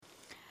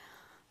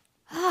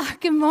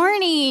Good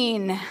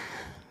morning.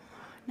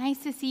 Nice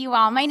to see you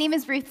all. My name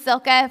is Ruth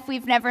Silka, if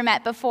we've never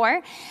met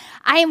before.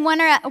 I am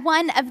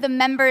one of the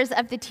members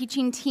of the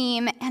teaching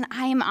team, and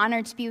I am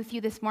honored to be with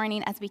you this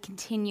morning as we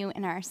continue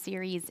in our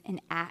series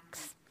in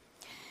Acts.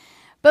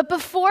 But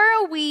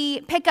before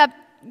we pick up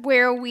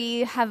where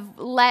we have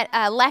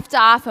left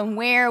off and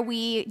what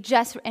we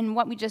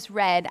just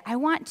read, I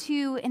want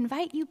to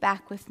invite you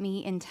back with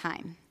me in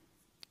time,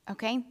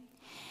 okay?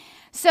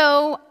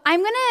 So I'm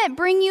going to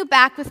bring you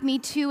back with me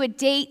to a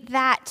date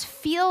that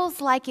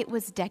feels like it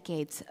was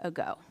decades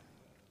ago.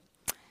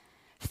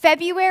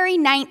 February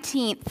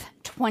 19th,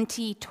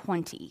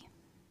 2020.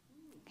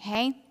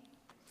 Okay?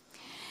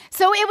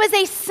 So it was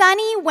a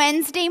sunny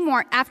Wednesday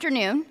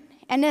afternoon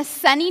and a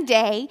sunny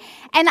day,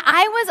 and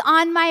I was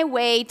on my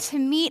way to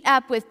meet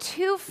up with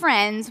two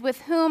friends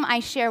with whom I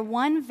share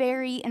one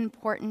very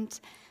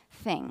important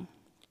thing.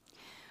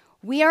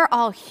 We are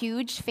all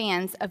huge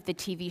fans of the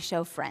TV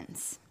show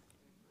Friends.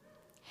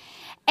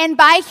 And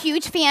by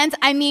huge fans,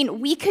 I mean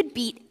we could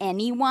beat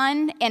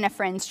anyone in a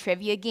Friends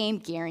trivia game,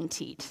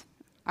 guaranteed.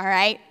 All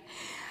right?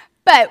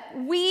 But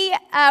we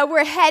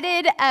were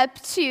headed up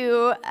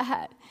to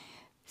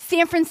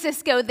San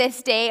Francisco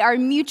this day. Our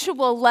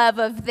mutual love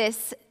of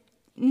this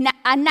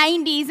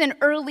 90s and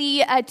early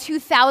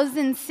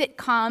 2000s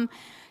sitcom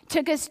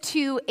took us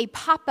to a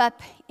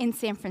pop-up in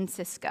San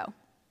Francisco.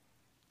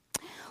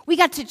 We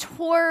got to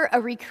tour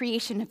a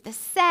recreation of the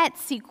set,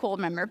 see cool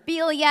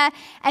memorabilia,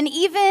 and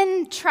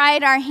even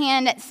tried our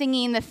hand at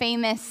singing the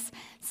famous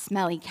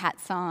Smelly Cat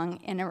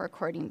song in a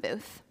recording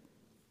booth.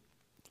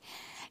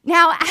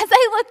 Now, as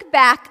I look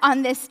back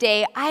on this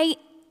day, I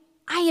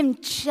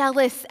am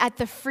jealous at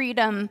the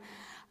freedom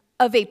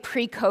of a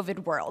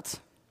pre-COVID world.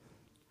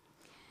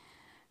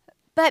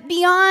 But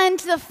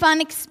beyond the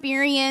fun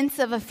experience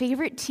of a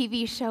favorite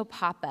TV show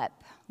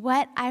pop-up,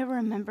 what I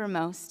remember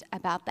most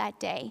about that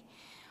day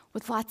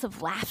with lots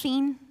of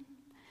laughing,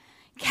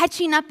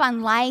 catching up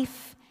on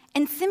life,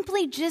 and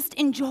simply just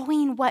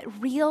enjoying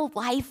what real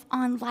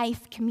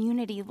life-on-life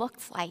community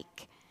looks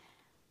like.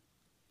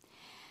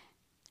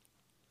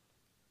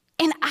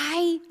 And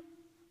I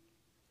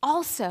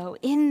also,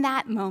 in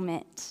that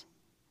moment,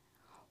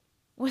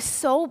 was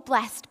so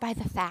blessed by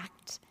the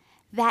fact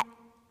that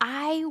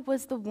I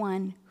was the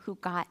one who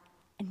got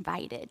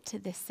invited to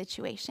this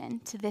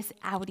situation, to this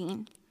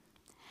outing.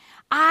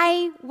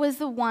 I was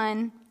the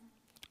one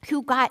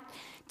who got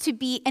to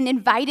be an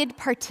invited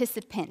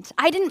participant.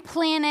 I didn't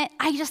plan it,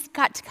 I just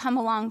got to come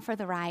along for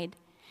the ride.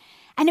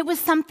 And it was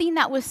something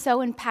that was so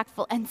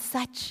impactful and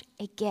such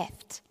a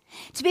gift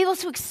to be able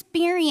to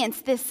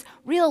experience this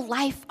real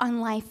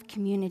life-on-life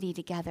community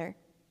together.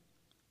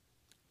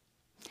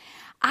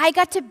 I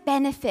got to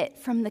benefit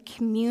from the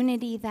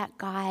community that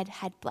God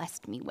had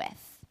blessed me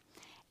with,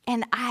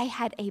 and I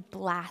had a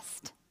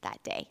blast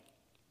that day.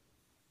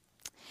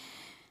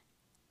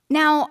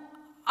 Now,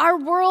 our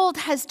world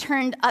has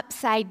turned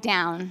upside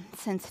down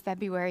since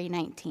February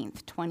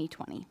 19th,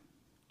 2020.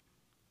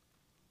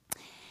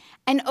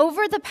 And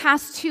over the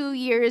past 2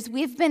 years,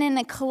 we've been in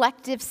a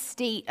collective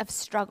state of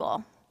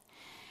struggle.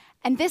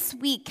 And this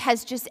week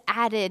has just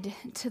added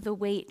to the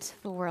weight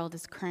the world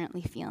is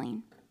currently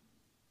feeling.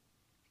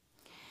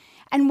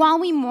 And while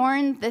we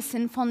mourn the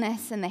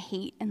sinfulness and the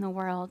hate in the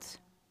world,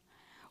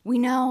 we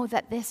know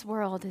that this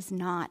world is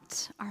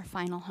not our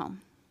final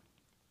home.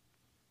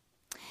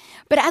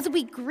 But as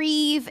we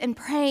grieve and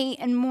pray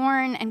and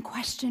mourn and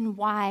question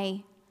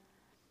why,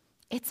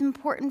 it's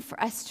important for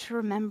us to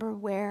remember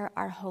where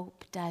our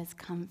hope does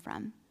come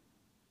from.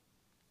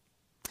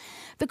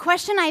 The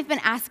question I've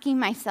been asking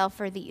myself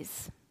are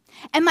these.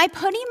 Am I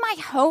putting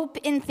my hope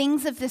in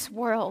things of this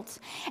world?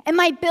 Am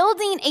I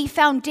building a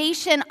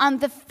foundation on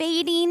the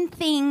fading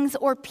things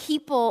or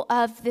people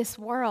of this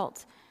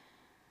world?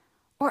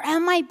 Or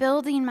am I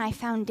building my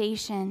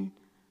foundation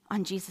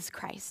on Jesus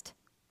Christ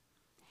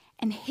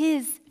and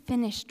his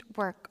finished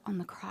work on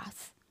the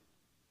cross?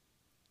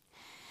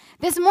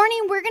 This morning,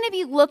 we're going to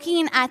be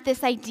looking at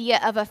this idea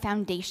of a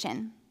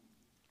foundation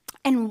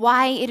and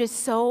why it is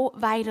so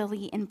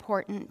vitally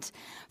important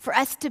for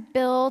us to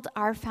build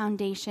our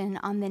foundation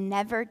on the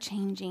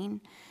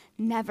never-changing,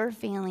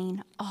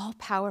 never-failing,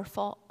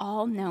 all-powerful,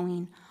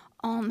 all-knowing,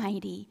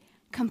 almighty,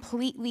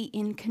 completely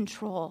in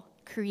control,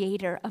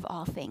 creator of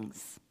all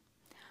things,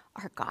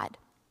 our God.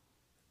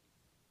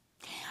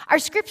 Our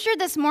scripture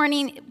this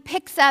morning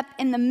picks up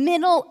in the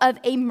middle of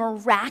a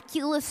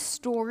miraculous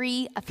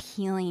story of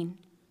healing.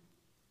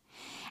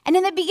 And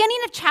in the beginning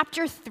of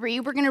chapter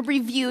 3, we're going to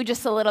review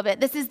just a little bit.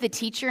 This is the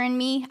teacher in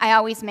me. I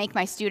always make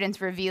my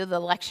students review the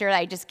lecture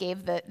I just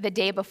gave the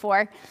day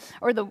before,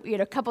 or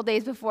a couple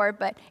days before,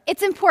 but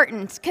it's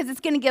important because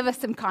it's going to give us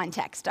some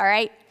context, all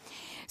right?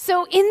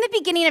 So in the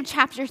beginning of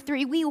chapter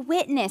 3, we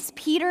witness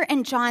Peter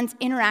and John's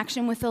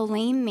interaction with a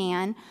lame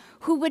man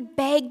who would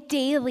beg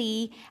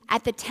daily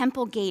at the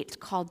temple gate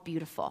called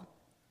Beautiful.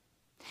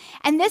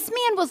 And this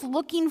man was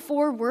looking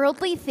for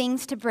worldly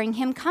things to bring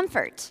him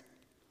comfort.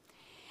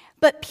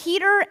 But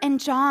Peter and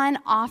John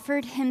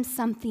offered him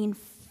something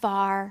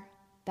far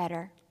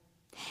better.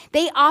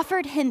 They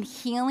offered him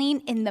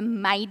healing in the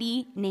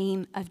mighty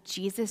name of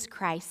Jesus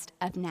Christ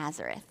of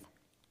Nazareth.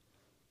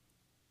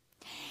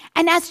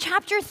 And as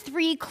chapter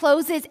 3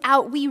 closes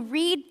out, we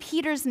read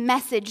Peter's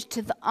message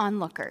to the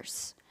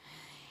onlookers.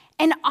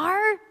 And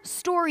our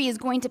story is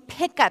going to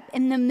pick up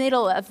in the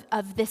middle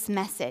of this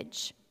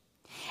message.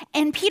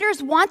 And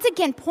Peter's once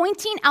again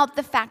pointing out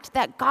the fact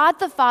that God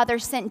the Father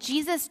sent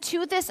Jesus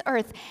to this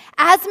earth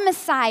as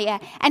Messiah,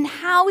 and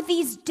how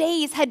these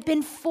days had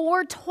been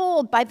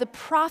foretold by the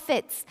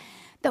prophets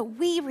that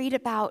we read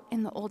about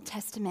in the Old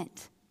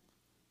Testament.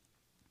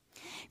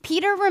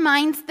 Peter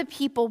reminds the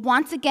people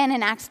once again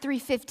in Acts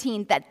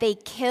 3:15 that they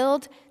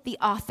killed the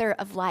author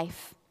of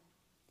life,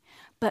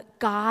 but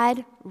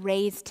God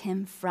raised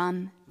him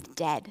from the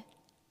dead.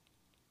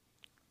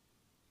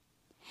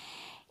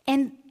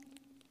 And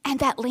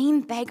that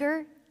lame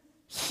beggar,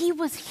 he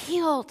was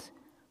healed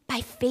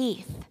by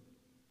faith.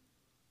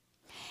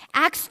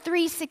 Acts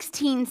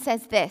 3:16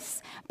 says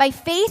this, "By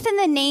faith in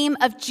the name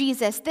of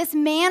Jesus, this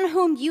man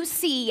whom you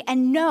see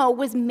and know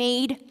was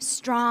made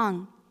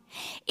strong.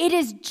 It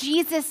is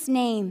Jesus'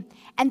 name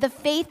and the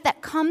faith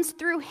that comes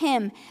through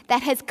him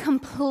that has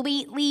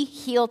completely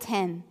healed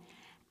him,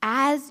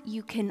 as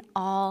you can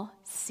all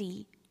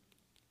see."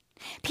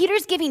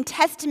 Peter's giving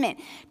testament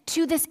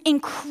to this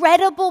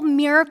incredible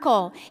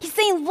miracle. He's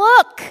saying,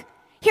 look,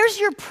 here's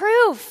your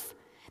proof.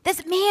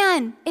 This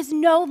man is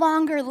no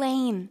longer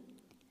lame.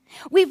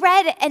 We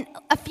read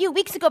a few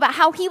weeks ago about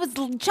how he was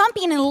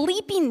jumping and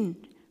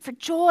leaping for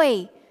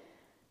joy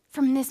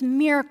from this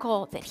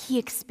miracle that he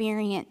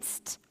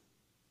experienced.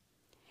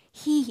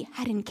 He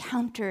had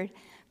encountered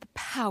the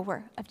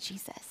power of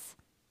Jesus.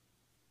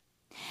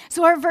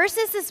 So our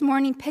verses this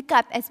morning pick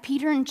up as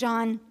Peter and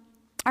John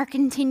are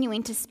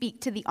continuing to speak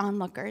to the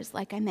onlookers,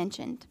 like I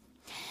mentioned.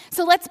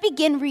 So let's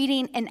begin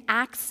reading in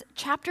Acts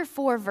chapter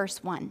 4,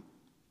 verse 1.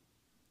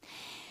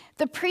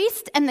 The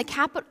priest and the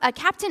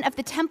captain of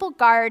the temple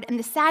guard and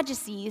the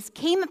Sadducees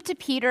came up to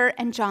Peter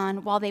and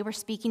John while they were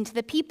speaking to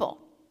the people.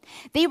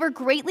 They were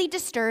greatly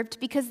disturbed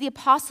because the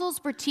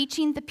apostles were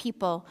teaching the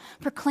people,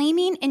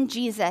 proclaiming in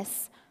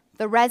Jesus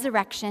the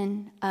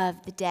resurrection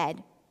of the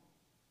dead.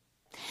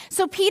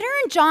 So Peter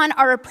and John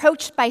are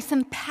approached by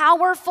some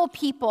powerful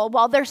people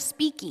while they're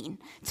speaking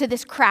to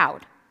this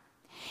crowd.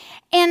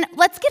 And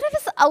let's give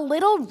us a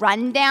little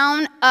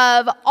rundown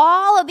of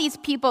all of these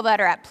people that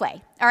are at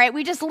play. All right,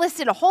 we just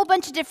listed a whole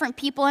bunch of different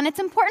people, and it's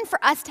important for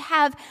us to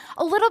have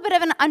a little bit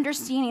of an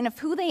understanding of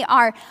who they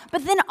are,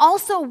 but then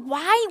also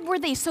why were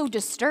they so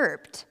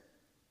disturbed?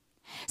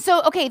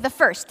 So, okay,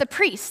 the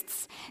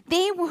priests.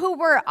 They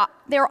were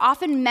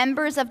often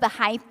members of the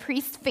high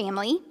priest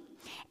family,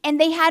 and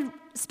they had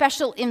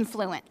special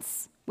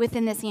influence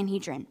within the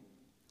Sanhedrin.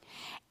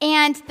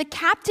 And the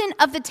captain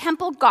of the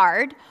temple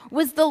guard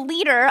was the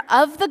leader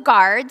of the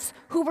guards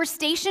who were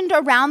stationed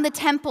around the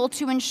temple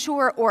to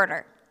ensure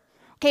order.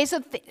 Okay, so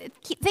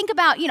think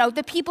about,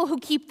 the people who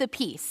keep the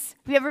peace.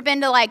 Have you ever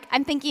been to,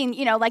 I'm thinking,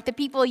 like the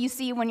people you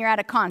see when you're at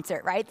a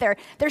concert, right?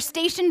 They're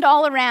stationed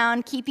all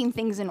around keeping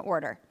things in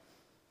order.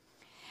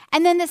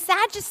 And then the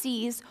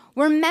Sadducees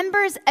were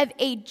members of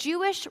a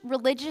Jewish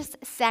religious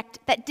sect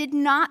that did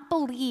not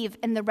believe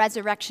in the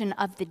resurrection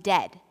of the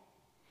dead.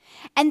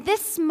 And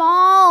this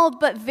small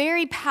but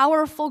very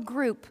powerful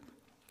group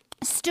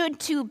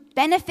stood to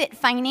benefit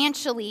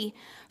financially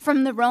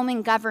from the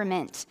Roman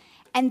government,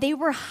 and they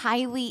were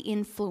highly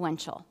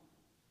influential.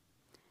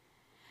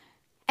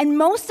 And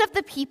most of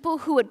the people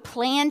who had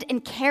planned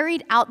and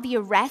carried out the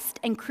arrest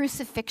and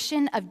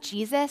crucifixion of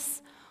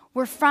Jesus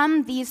were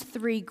from these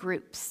three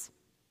groups.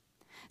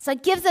 So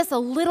it gives us a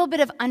little bit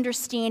of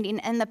understanding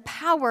and the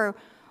power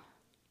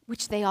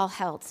which they all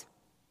held.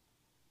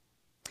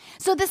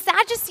 So the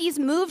Sadducees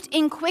moved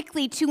in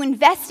quickly to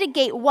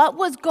investigate what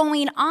was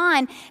going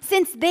on,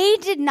 since they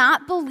did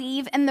not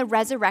believe in the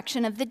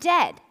resurrection of the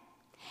dead.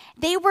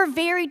 They were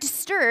very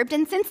disturbed,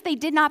 and since they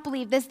did not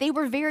believe this, they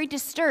were very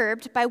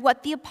disturbed by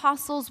what the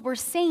apostles were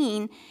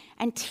saying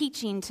and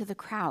teaching to the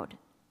crowd.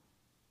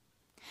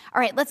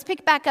 All right, let's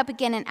pick back up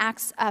again in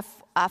Acts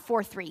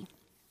 4:3.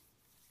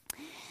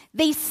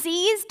 They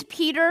seized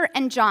Peter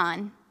and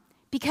John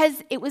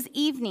because it was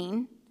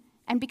evening,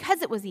 and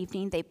because it was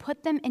evening, they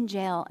put them in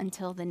jail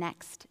until the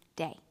next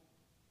day.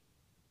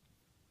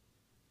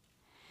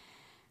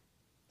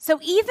 So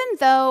even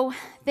though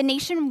the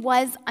nation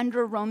was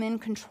under Roman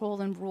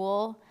control and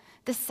rule,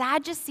 the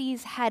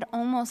Sadducees had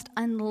almost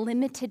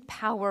unlimited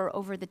power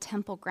over the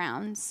temple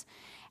grounds,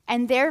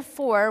 and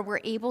therefore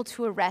were able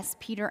to arrest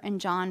Peter and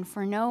John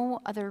for no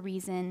other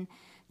reason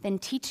than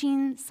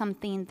teaching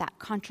something that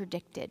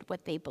contradicted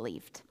what they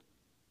believed.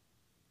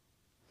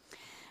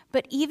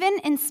 But even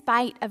in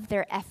spite of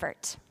their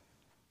effort,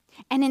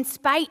 and in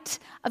spite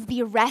of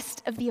the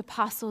arrest of the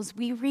apostles,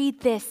 we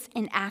read this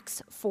in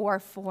Acts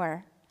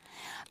 4:4.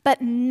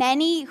 But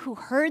many who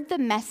heard the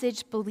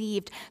message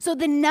believed. So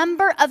the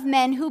number of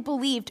men who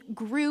believed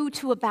grew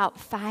to about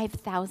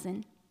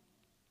 5,000.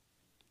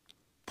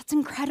 That's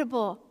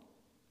incredible.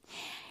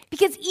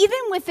 Because even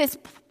with this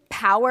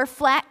power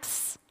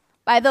flex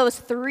by those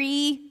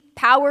three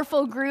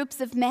powerful groups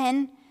of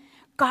men,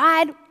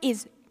 God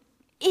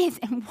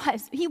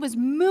he was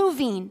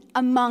moving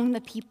among the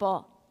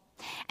people.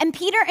 And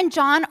Peter and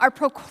John are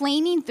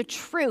proclaiming the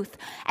truth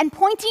and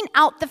pointing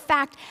out the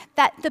fact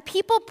that the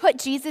people put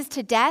Jesus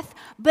to death,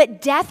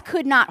 but death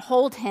could not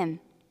hold him.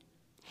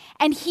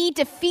 And he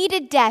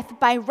defeated death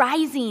by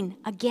rising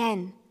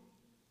again.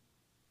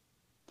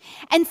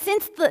 And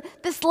since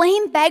this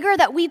lame beggar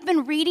that we've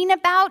been reading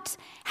about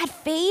had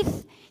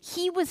faith,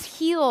 he was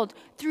healed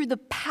through the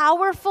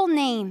powerful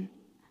name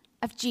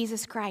of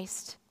Jesus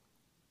Christ.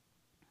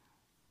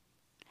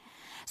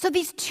 So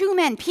these two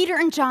men, Peter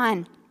and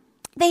John,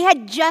 they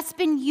had just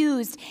been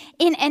used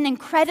in an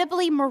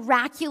incredibly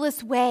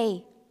miraculous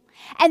way.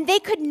 And they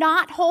could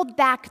not hold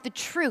back the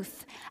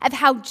truth of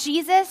how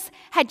Jesus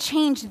had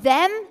changed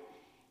them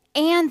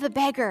and the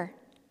beggar.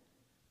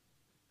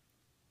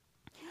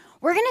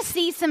 We're going to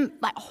see some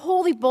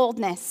holy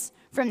boldness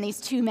from these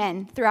two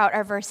men throughout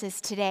our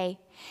verses today.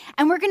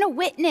 And we're going to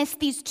witness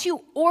these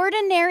two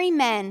ordinary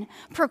men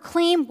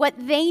proclaim what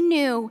they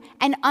knew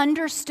and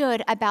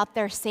understood about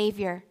their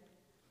Savior,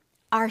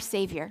 our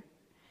Savior,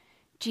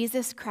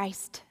 Jesus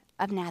Christ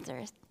of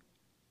Nazareth.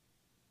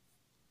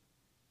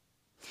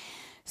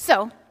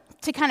 So,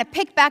 to kind of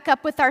pick back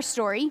up with our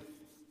story,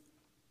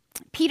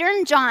 Peter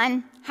and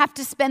John have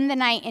to spend the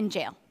night in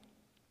jail.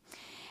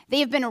 They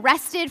have been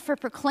arrested for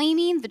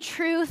proclaiming the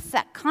truth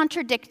that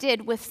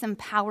contradicted with some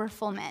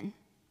powerful men.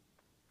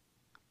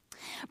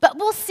 But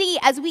we'll see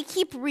as we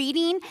keep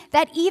reading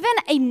that even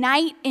a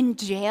night in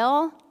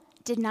jail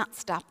did not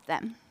stop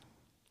them.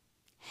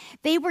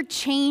 They were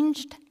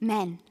changed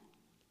men.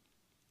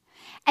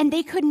 And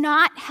they could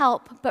not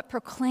help but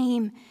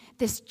proclaim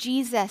this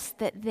Jesus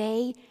that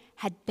they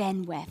had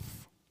been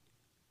with.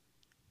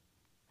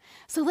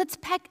 So let's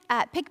pick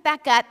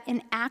back up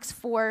in Acts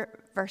 4,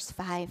 verse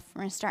 5. We're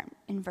going to start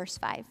in verse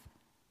 5.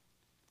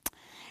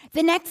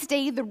 The next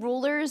day, the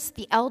rulers,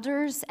 the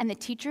elders, and the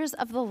teachers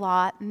of the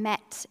law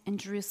met in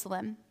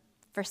Jerusalem.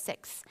 Verse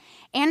 6.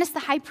 Annas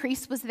the high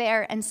priest was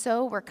there, and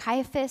so were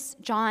Caiaphas,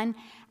 John,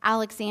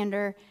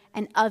 Alexander,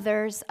 and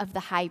others of the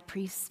high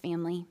priest's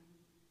family.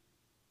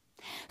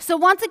 So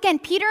once again,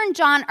 Peter and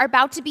John are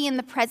about to be in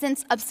the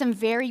presence of some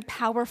very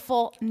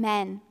powerful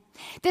men.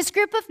 This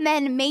group of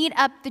men made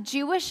up the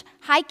Jewish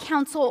High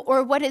Council,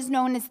 or what is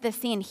known as the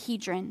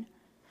Sanhedrin.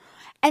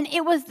 And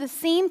it was the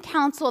same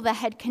council that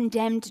had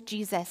condemned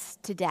Jesus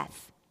to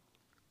death.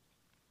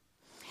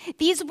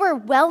 These were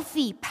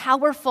wealthy,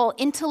 powerful,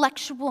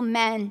 intellectual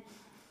men.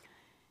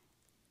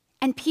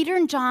 And Peter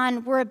and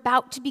John were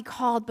about to be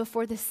called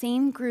before the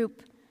same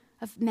group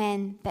of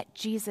men that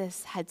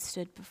Jesus had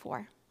stood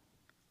before.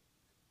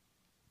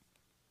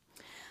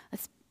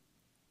 Let's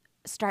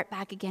start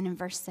back again in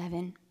verse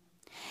 7.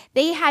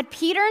 They had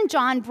Peter and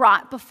John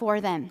brought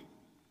before them,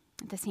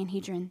 the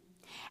Sanhedrin,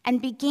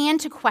 and began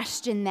to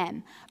question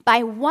them.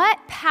 By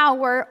what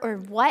power or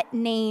what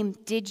name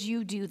did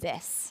you do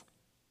this?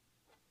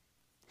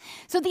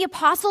 So the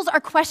apostles are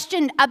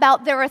questioned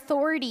about their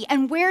authority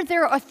and where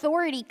their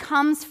authority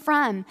comes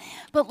from.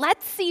 But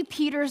let's see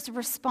Peter's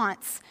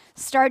response,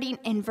 starting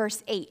in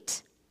verse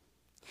 8.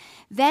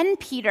 Then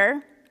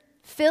Peter,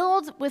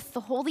 filled with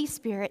the Holy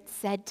Spirit,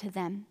 said to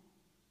them,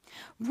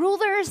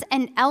 "Rulers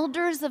and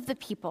elders of the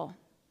people,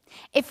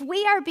 if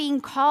we are being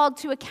called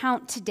to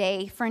account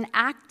today for an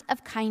act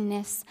of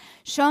kindness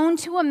shown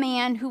to a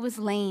man who was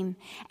lame,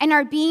 and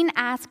are being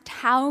asked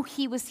how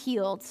he was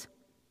healed,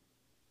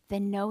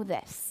 then know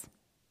this,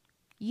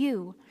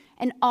 you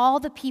and all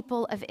the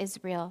people of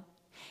Israel,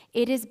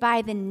 it is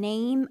by the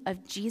name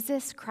of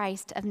Jesus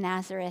Christ of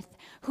Nazareth,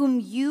 whom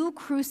you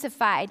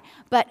crucified,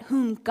 but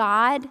whom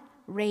God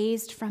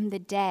raised from the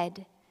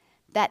dead,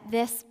 that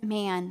this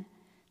man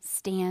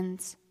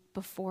stands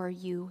before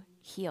you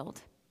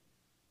healed."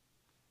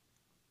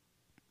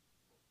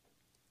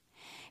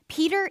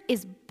 Peter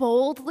is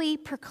boldly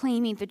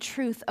proclaiming the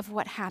truth of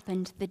what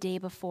happened the day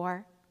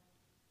before.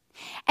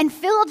 And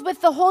filled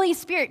with the Holy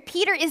Spirit,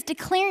 Peter is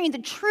declaring the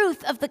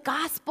truth of the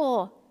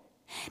gospel.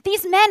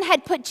 These men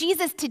had put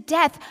Jesus to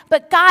death,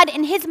 but God,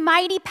 in his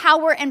mighty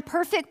power and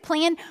perfect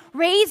plan,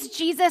 raised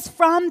Jesus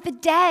from the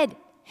dead.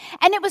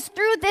 And it was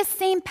through this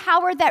same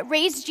power that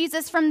raised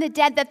Jesus from the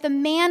dead that the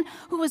man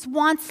who was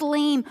once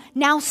lame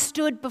now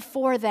stood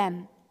before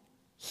them,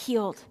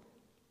 healed.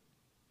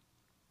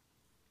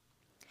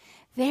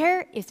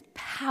 There is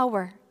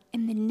power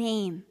in the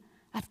name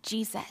of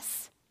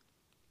Jesus.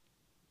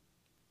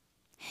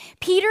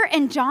 Peter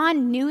and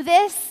John knew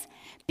this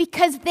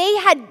because they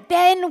had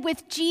been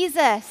with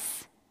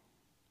Jesus.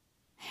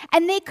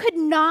 And they could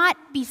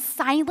not be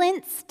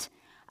silenced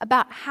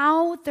about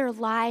how their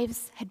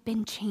lives had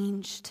been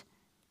changed.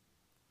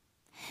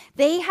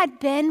 They had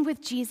been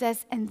with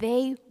Jesus and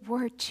they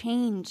were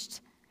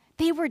changed.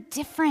 They were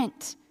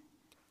different.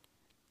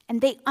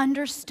 And they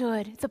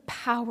understood the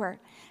power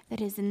that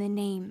is in the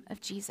name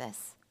of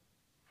Jesus.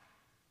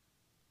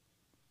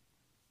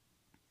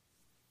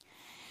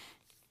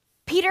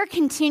 Peter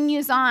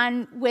continues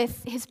on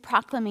with his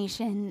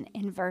proclamation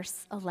in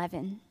verse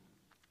 11.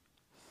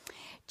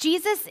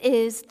 Jesus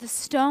is the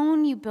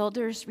stone you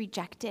builders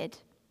rejected,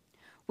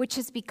 which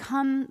has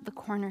become the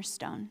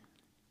cornerstone.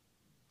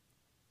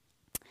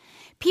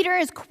 Peter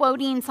is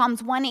quoting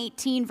Psalms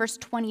 118, verse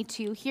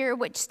 22 here,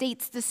 which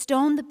states, the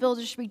stone the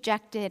builders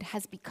rejected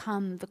has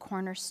become the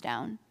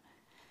cornerstone.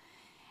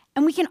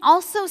 And we can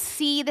also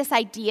see this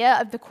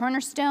idea of the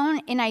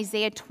cornerstone in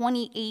Isaiah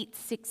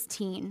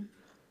 28:16,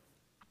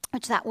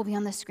 which that will be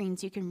on the screen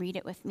so you can read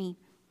it with me.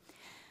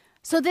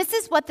 So this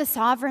is what the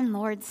sovereign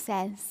Lord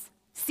says.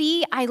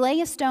 See, I lay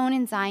a stone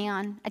in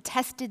Zion, a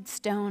tested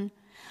stone,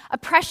 a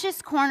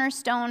precious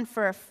cornerstone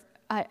for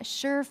a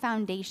sure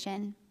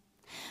foundation.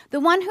 The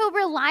one who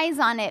relies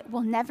on it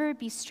will never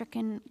be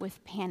stricken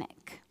with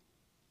panic.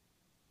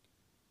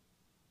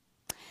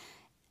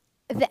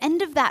 The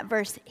end of that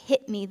verse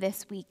hit me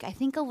this week, I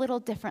think a little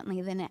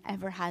differently than it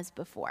ever has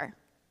before.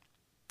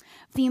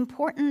 The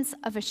importance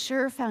of a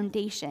sure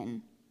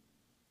foundation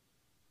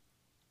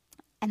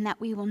and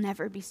that we will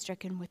never be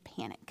stricken with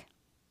panic.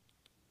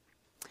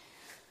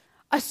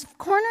 A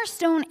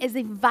cornerstone is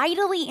a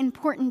vitally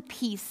important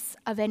piece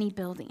of any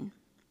building.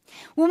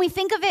 When we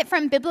think of it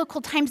from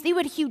biblical times, they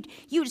would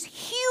use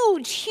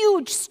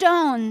huge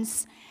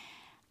stones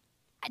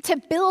to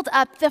build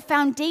up the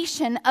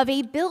foundation of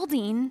a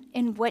building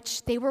in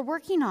which they were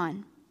working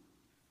on.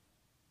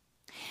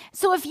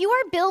 So if you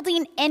are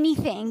building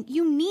anything,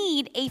 you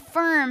need a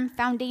firm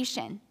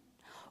foundation,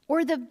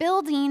 or the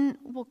building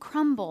will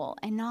crumble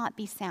and not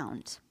be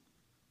sound.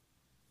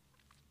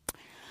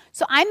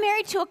 So I'm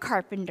married to a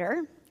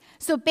carpenter,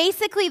 so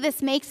basically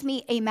this makes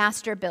me a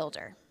master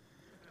builder.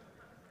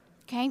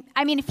 Okay?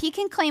 I mean, if he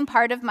can claim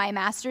part of my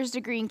master's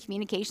degree in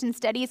communication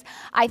studies,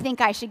 I think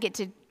I should get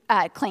to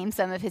claim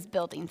some of his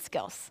building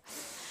skills,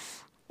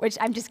 which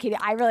I'm just kidding.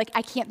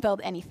 I can't build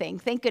anything.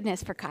 Thank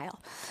goodness for Kyle.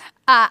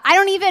 I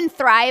don't even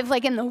thrive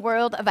in the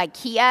world of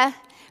IKEA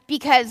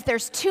because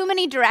there's too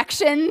many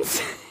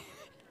directions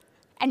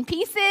and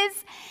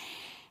pieces,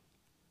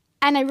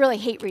 and I really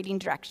hate reading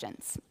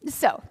directions.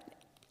 So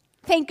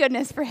thank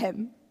goodness for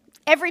him.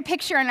 Every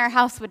picture in our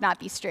house would not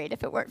be straight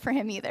if it weren't for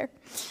him either.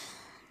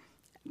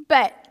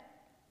 But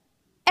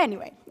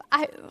anyway,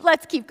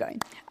 let's keep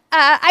going.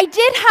 I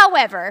did,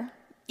 however,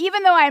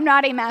 even though I'm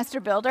not a master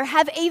builder,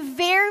 have a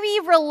very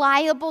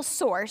reliable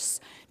source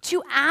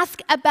to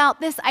ask about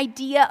this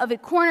idea of a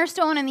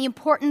cornerstone and the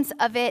importance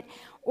of it,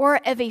 or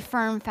of a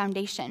firm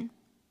foundation.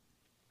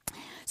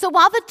 So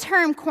while the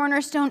term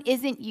cornerstone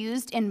isn't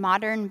used in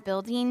modern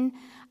building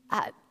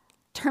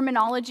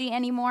terminology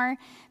anymore,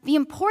 the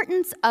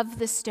importance of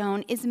the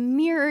stone is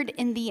mirrored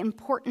in the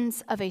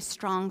importance of a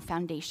strong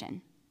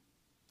foundation.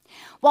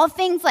 While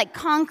things like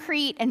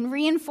concrete and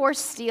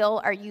reinforced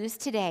steel are used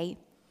today,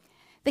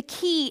 the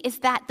key is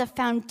that the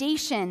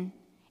foundation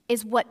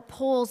is what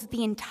pulls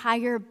the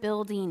entire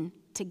building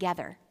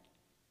together.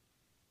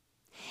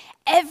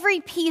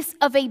 Every piece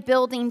of a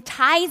building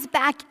ties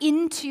back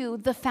into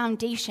the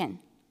foundation.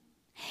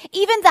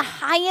 Even the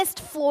highest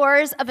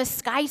floors of a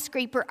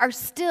skyscraper are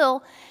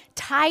still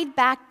tied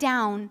back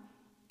down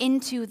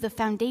into the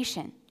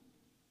foundation.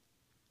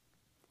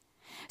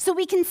 So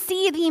we can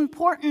see the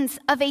importance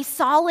of a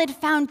solid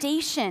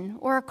foundation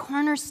or a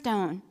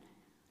cornerstone.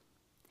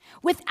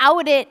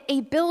 Without it,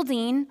 a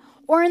building,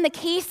 or in the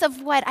case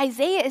of what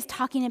Isaiah is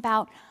talking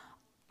about,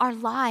 our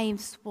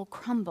lives will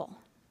crumble.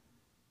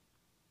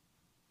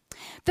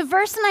 The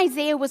verse in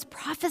Isaiah was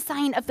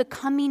prophesying of the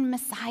coming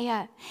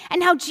Messiah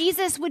and how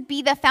Jesus would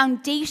be the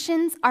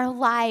foundations our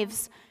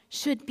lives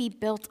should be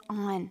built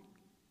on.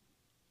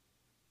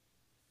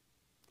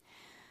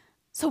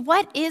 So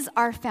what is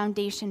our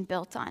foundation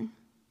built on?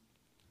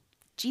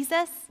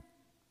 Jesus?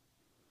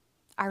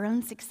 Our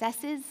own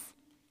successes?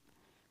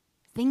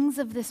 Things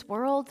of this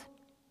world?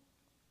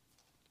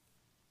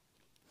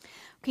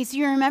 Okay, so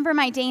you remember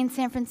my day in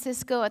San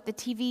Francisco at the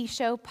TV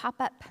show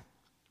Pop-Up?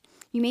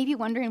 You may be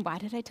wondering, why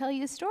did I tell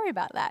you a story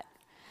about that?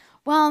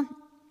 Well,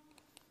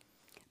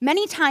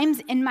 many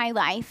times in my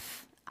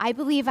life, I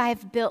believe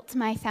I've built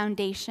my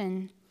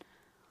foundation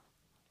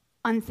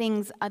on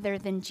things other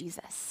than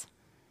Jesus.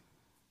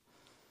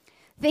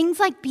 Things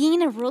like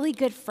being a really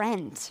good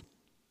friend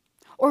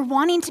or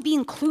wanting to be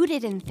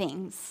included in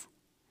things.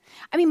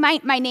 I mean,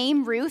 my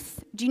name,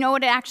 Ruth, do you know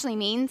what it actually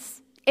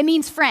means? It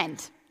means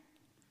friend.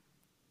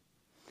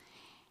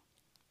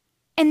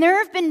 And there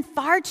have been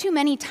far too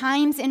many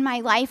times in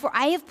my life where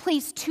I have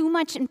placed too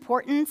much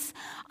importance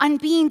on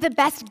being the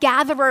best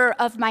gatherer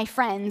of my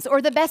friends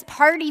or the best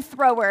party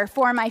thrower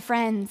for my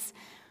friends.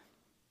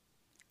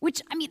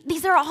 Which, I mean,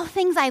 these are all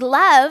things I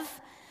love,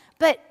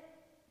 but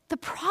the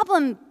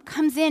problem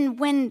comes in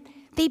when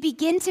they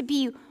begin to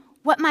be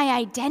what my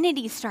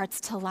identity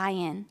starts to lie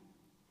in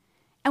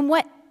and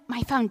what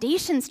my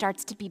foundation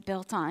starts to be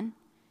built on.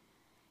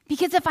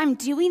 Because if I'm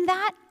doing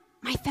that,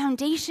 my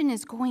foundation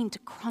is going to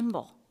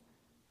crumble.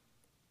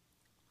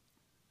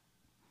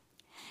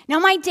 Now,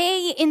 my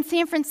day in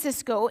San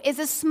Francisco is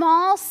a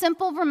small,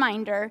 simple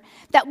reminder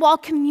that while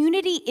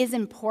community is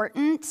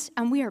important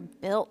and we are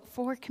built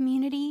for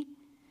community,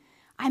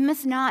 I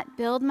must not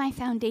build my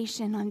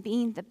foundation on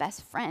being the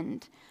best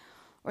friend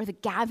or the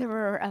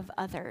gatherer of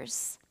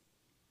others.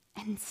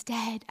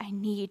 Instead, I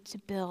need to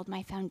build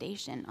my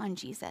foundation on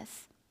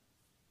Jesus.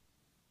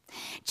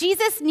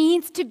 Jesus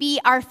needs to be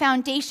our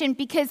foundation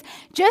because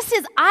just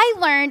as I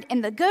learned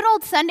in the good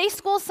old Sunday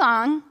school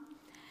song,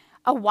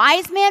 a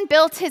wise man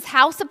built his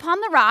house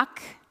upon the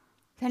rock.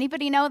 Does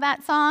anybody know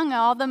that song?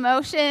 All the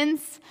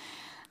motions.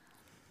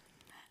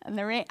 And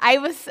the rain. I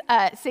was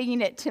singing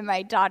it to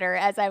my daughter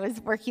as I was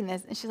working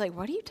this, and she's like,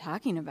 "What are you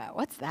talking about?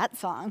 What's that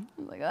song?"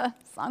 I was like, "A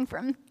song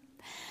from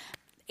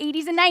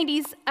 80s and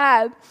 90s.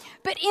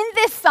 But in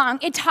this song,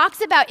 it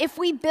talks about if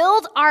we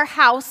build our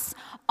house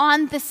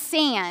on the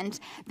sand,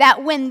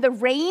 that when the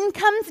rain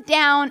comes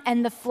down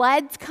and the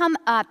floods come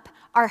up,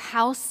 our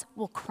house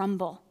will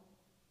crumble.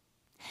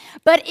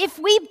 But if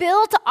we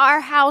build our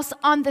house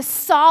on the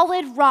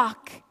solid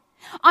rock,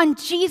 on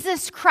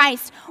Jesus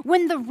Christ,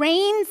 when the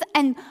rains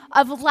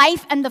of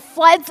life and the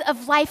floods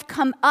of life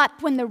come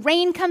up, when the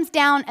rain comes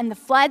down and the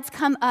floods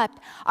come up,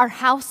 our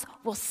house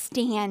will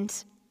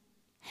stand.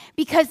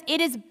 Because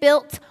it is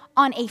built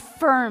on a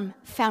firm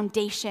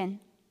foundation,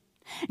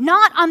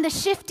 not on the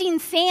shifting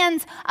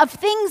sands of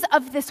things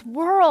of this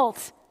world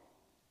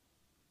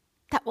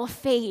that will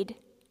fade,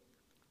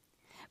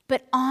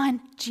 but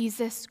on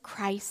Jesus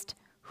Christ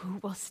who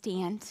will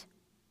stand.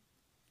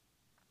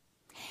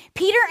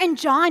 Peter and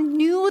John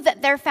knew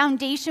that their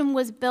foundation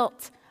was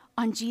built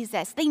on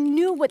Jesus. They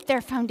knew what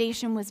their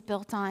foundation was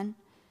built on.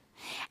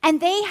 And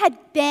they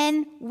had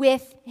been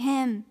with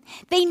him.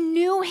 They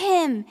knew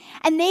him,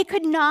 and they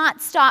could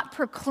not stop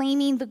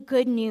proclaiming the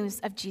good news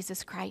of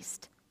Jesus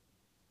Christ.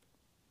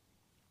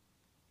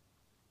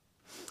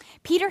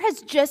 Peter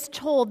has just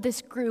told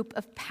this group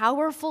of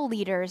powerful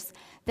leaders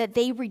that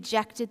they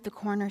rejected the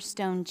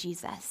cornerstone,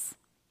 Jesus.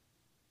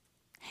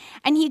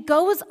 And he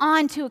goes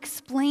on to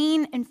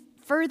explain in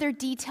further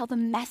detail the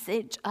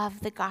message of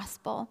the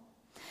gospel.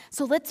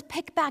 So let's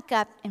pick back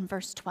up in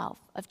verse 12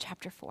 of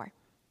chapter 4.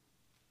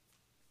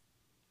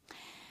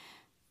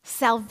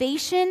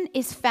 Salvation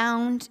is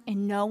found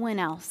in no one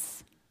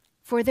else,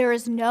 for there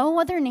is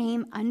no other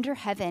name under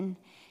heaven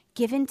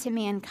given to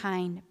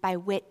mankind by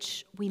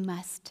which we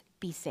must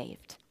be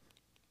saved.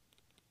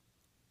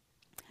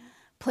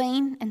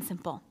 Plain and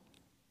simple.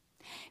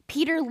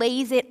 Peter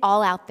lays it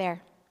all out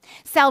there.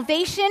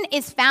 Salvation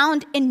is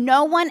found in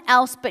no one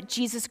else but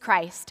Jesus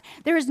Christ.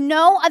 There is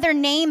no other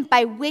name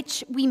by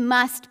which we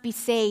must be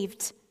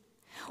saved.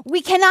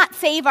 We cannot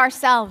save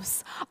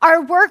ourselves.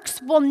 Our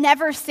works will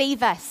never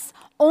save us.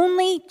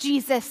 Only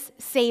Jesus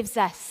saves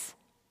us.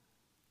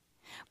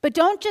 But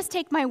don't just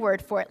take my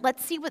word for it.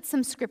 Let's see what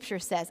some scripture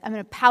says. I'm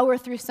going to power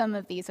through some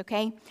of these,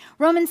 okay?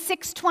 Romans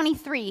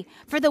 6:23,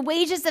 for the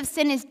wages of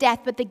sin is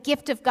death, but the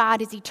gift of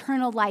God is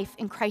eternal life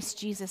in Christ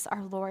Jesus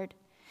our Lord.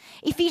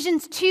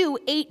 Ephesians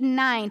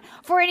 2:8-9,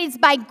 for it is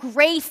by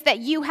grace that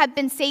you have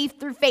been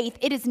saved through faith.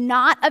 It is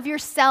not of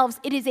yourselves,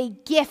 it is a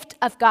gift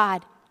of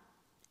God,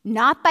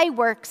 not by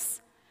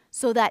works,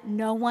 so that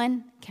no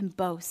one can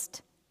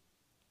boast.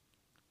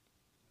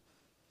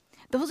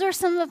 Those are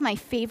some of my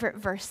favorite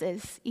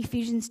verses,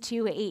 Ephesians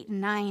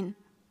 2:8-9.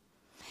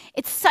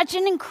 It's such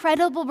an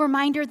incredible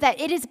reminder that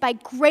it is by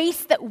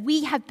grace that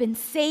we have been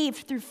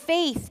saved through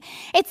faith.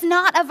 It's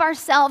not of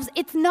ourselves.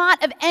 It's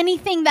not of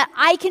anything that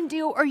I can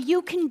do or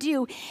you can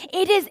do.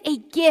 It is a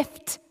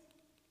gift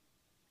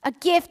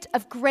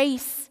of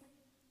grace.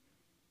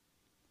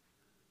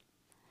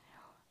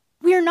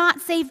 We are not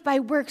saved by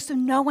works, so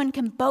no one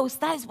can boast.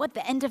 That is what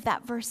the end of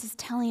that verse is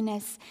telling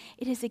us.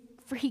 It is a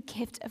free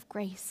gift of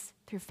grace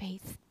through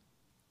faith.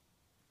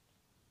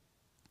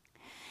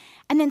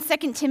 And then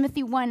 2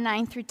 Timothy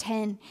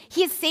 1:9-10,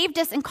 he has saved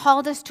us and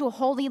called us to a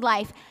holy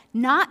life,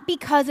 not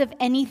because of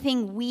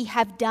anything we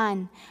have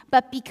done,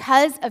 but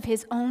because of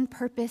his own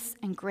purpose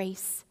and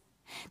grace.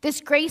 This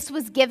grace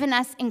was given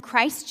us in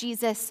Christ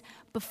Jesus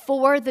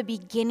before the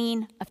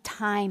beginning of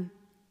time.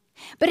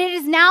 But it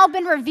has now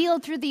been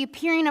revealed through the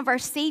appearing of our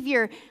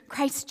Savior,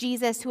 Christ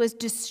Jesus, who has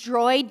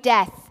destroyed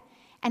death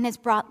and has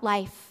brought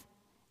life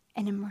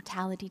and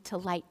immortality to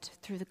light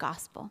through the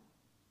gospel.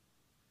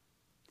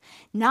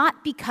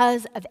 Not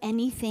because of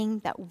anything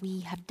that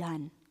we have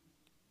done.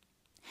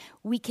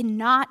 We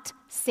cannot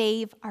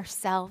save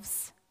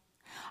ourselves.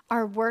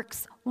 Our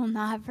works will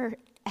never,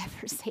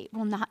 ever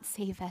will not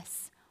save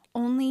us.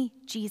 Only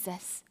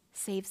Jesus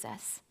saves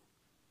us.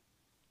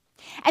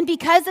 And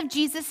because of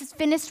Jesus'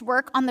 finished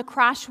work on the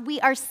cross, we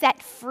are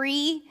set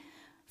free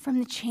from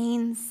the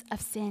chains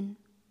of sin.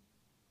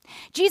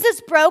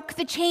 Jesus broke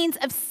the chains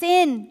of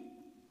sin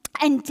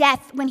and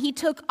death when he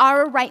took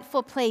our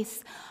rightful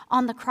place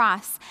on the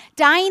cross,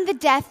 dying the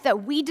death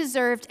that we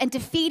deserved and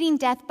defeating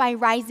death by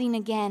rising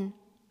again,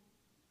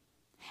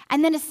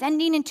 and then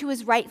ascending into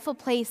his rightful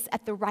place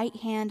at the right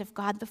hand of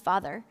God the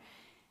Father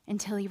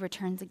until he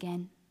returns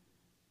again.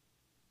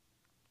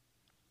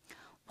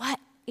 What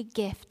a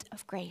gift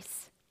of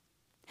grace.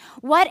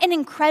 What an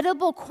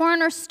incredible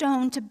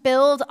cornerstone to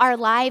build our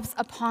lives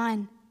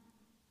upon.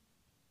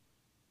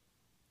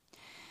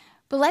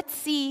 But let's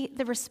see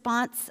the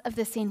response of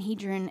the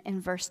Sanhedrin in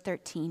verse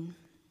 13.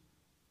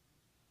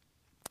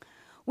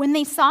 When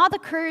they saw the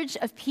courage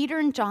of Peter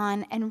and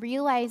John and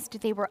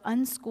realized they were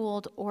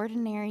unschooled,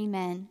 ordinary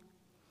men,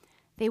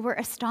 they were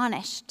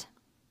astonished,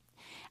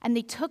 and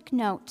they took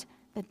note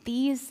that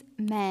these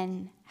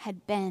men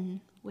had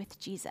been with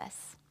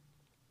Jesus.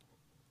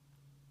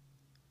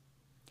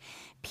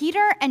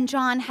 Peter and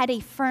John had a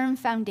firm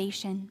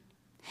foundation.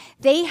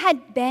 They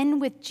had been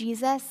with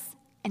Jesus,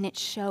 and it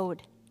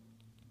showed.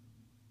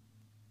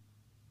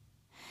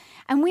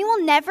 And we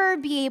will never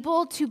be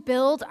able to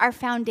build our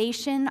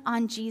foundation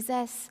on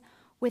Jesus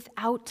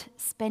without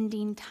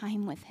spending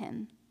time with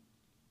him.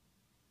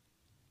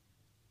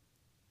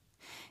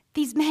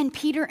 These men,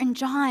 Peter and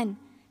John,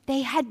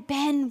 they had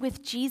been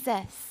with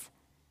Jesus.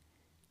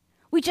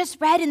 We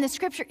just read in the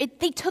scripture,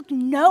 they took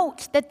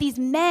note that these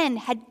men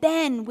had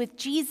been with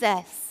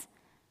Jesus.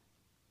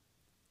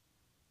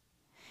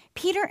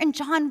 Peter and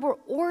John were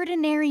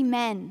ordinary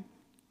men,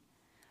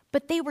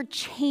 but they were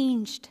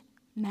changed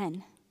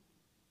men.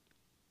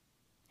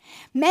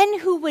 Men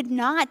who would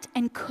not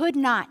and could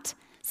not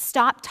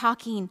stop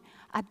talking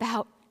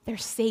about their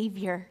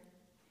Savior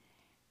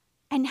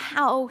and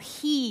how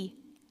he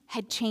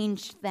had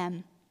changed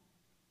them.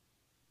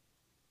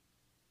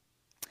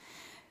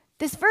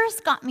 This verse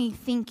got me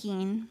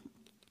thinking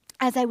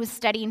as I was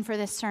studying for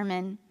this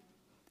sermon,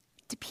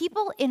 do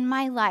people in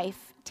my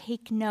life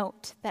take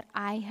note that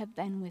I have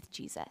been with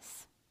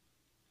Jesus?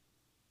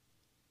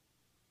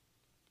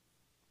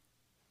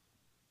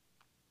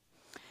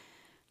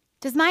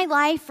 Does my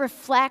life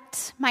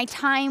reflect my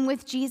time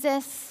with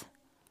Jesus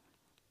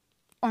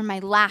or my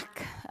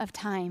lack of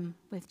time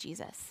with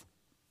Jesus?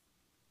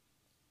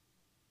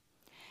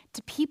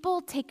 Do people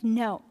take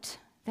note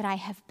that I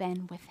have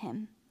been with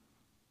him?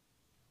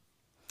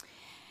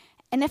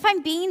 And if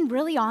I'm being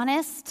really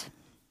honest,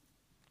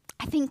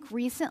 I think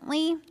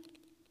recently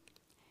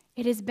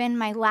it has been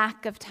my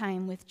lack of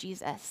time with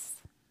Jesus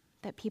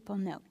that people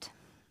note.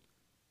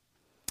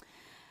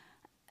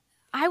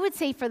 I would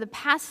say for the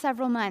past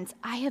several months,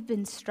 I have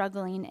been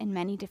struggling in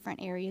many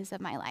different areas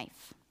of my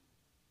life.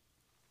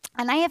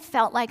 And I have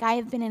felt like I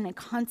have been in a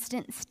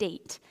constant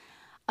state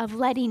of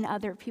letting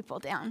other people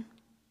down.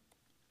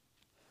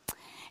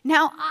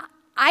 Now,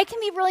 I can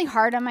be really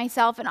hard on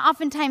myself and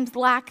oftentimes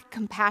lack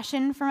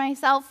compassion for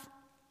myself.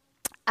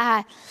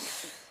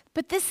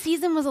 But this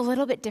season was a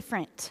little bit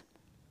different.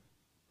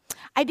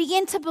 I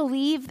began to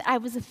believe that I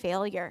was a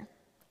failure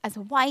as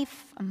a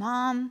wife, a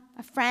mom,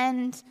 a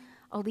friend,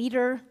 a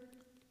leader,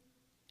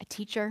 a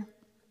teacher.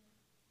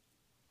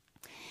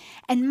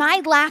 And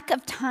my lack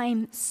of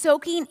time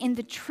soaking in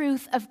the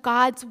truth of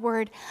God's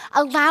word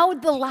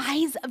allowed the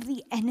lies of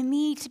the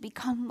enemy to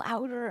become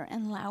louder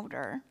and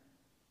louder.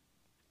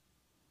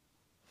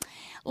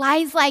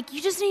 Lies like,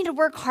 you just need to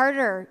work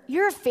harder.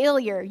 You're a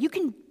failure. You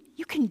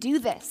can do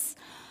this.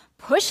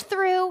 Push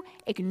through,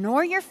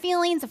 ignore your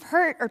feelings of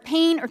hurt or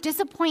pain or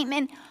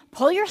disappointment,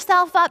 pull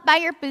yourself up by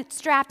your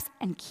bootstraps,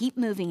 and keep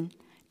moving.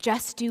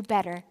 Just do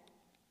better.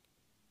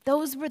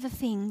 Those were the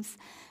things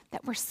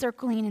that were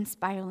circling and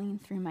spiraling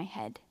through my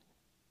head.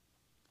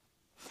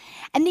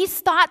 And these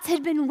thoughts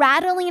had been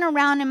rattling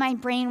around in my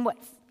brain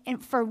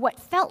for what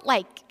felt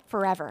like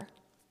forever.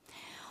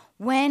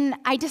 When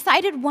I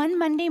decided one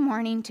Monday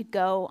morning to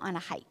go on a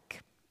hike.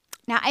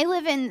 Now, I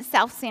live in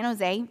South San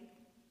Jose,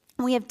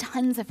 and we have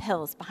tons of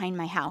hills behind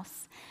my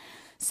house.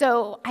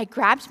 So I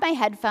grabbed my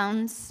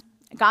headphones,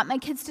 I got my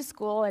kids to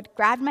school, I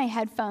grabbed my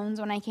headphones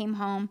when I came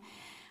home,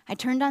 I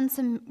turned on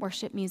some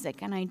worship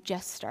music, and I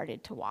just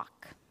started to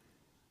walk.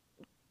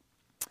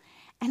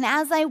 And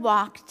as I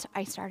walked,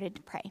 I started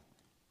to pray.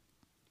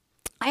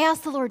 I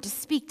asked the Lord to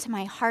speak to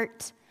my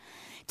heart,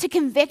 to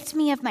convict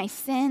me of my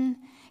sin,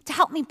 to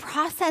help me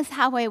process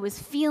how I was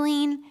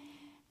feeling,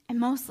 and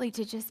mostly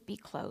to just be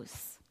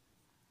close.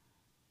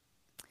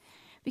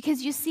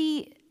 Because you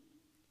see,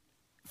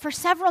 for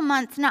several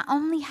months, not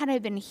only had I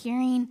been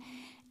hearing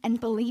and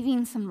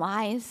believing some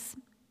lies,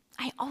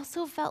 I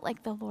also felt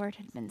like the Lord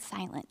had been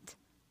silent.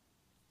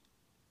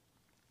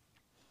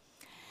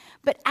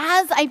 But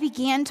as I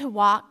began to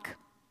walk,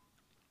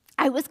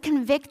 I was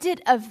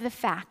convicted of the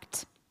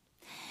fact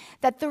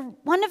that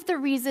one of the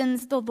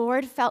reasons the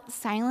Lord felt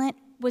silent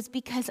was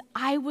because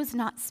I was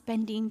not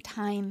spending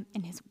time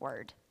in his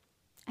word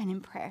and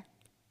in prayer.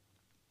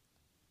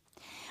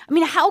 I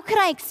mean, how could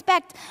I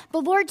expect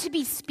the Lord to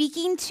be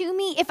speaking to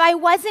me if I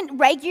wasn't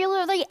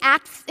regularly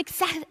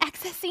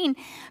accessing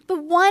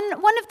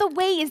one of the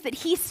ways that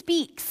he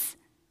speaks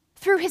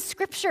through his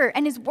scripture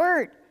and his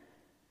word?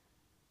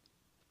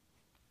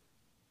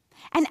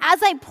 And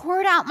as I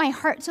poured out my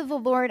heart to the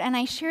Lord and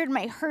I shared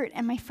my hurt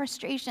and my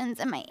frustrations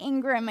and my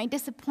anger and my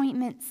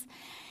disappointments,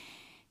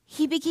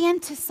 he began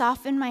to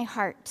soften my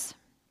heart,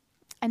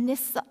 and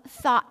this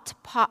thought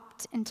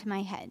popped into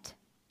my head.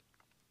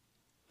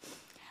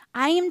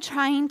 I am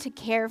trying to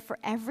care for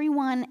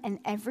everyone and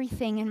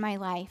everything in my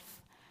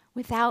life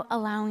without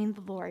allowing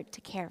the Lord to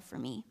care for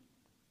me.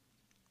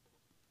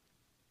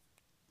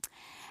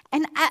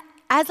 And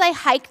as I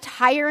hiked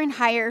higher and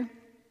higher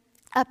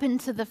up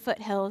into the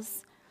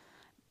foothills,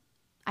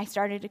 I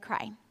started to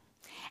cry.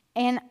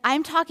 And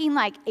I'm talking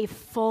like a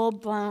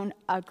full-blown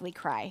ugly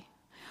cry,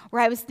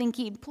 where I was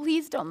thinking,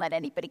 please don't let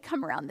anybody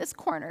come around this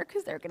corner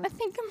because they're going to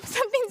think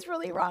something's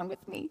really wrong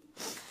with me.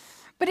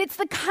 But it's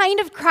the kind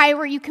of cry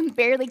where you can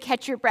barely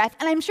catch your breath.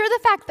 And I'm sure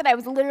the fact that I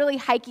was literally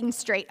hiking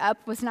straight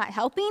up was not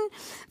helping.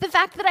 The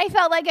fact that I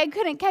felt like I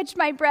couldn't catch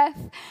my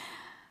breath.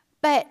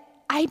 But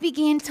I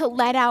began to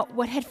let out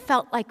what had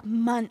felt like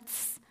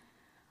months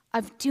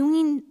of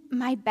doing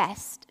my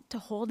best to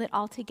hold it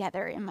all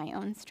together in my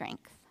own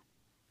strength.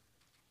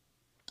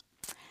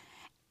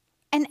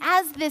 And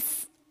as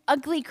this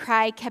ugly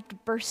cry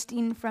kept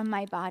bursting from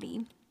my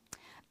body,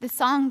 the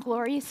song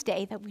Glorious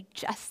Day that we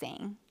just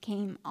sang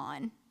came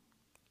on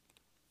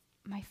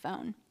my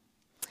phone.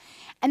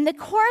 And the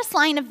chorus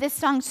line of this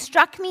song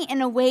struck me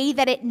in a way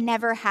that it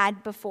never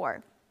had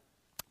before.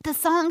 The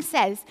song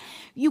says,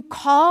 "You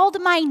called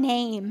my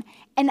name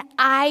and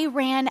I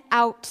ran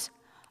out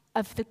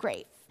of the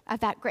grave,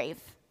 that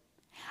grave,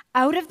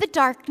 out of the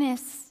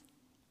darkness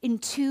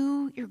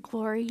into your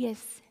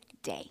glorious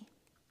day."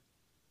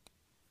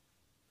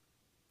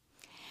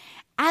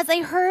 As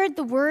I heard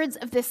the words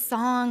of this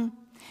song,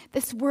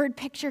 this word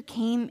picture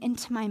came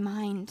into my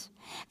mind,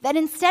 that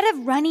instead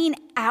of running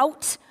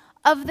out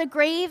of the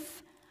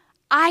grave,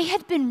 I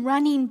had been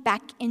running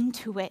back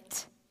into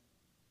it.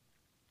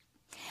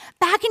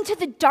 Back into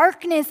the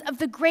darkness of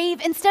the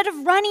grave, instead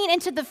of running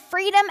into the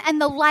freedom and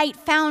the light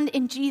found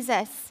in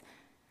Jesus,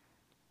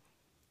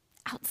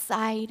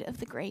 outside of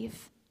the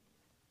grave.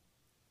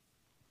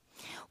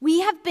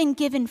 We have been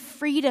given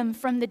freedom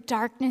from the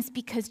darkness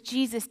because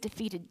Jesus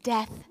defeated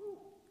death.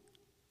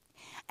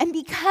 And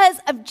because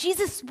of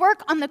Jesus'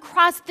 work on the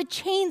cross, the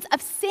chains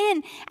of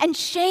sin and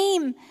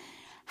shame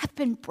have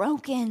been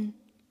broken.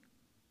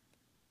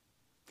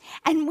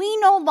 And we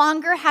no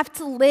longer have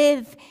to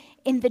live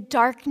in the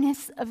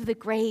darkness of the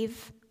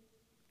grave.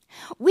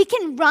 We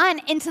can run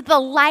into the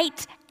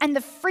light and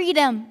the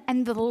freedom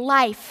and the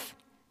life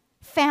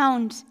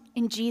found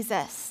in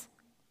Jesus.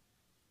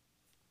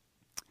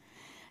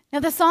 Now,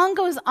 the song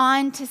goes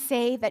on to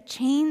say that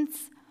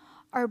chains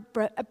are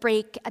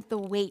break at the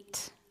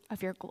weight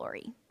of your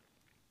glory.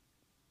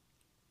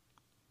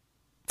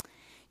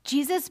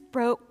 Jesus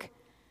broke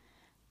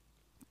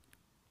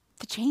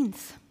the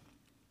chains.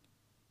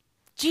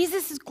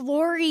 Jesus'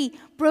 glory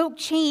broke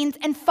chains,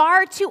 and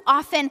far too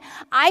often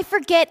I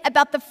forget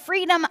about the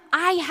freedom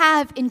I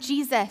have in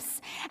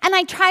Jesus. And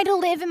I try to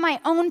live in my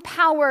own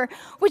power,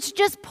 which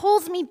just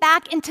pulls me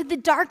back into the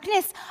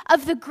darkness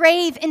of the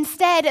grave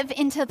instead of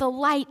into the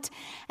light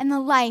and the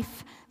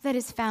life that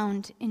is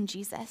found in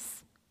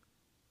Jesus.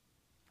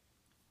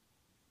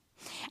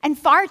 And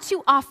far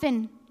too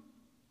often,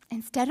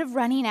 instead of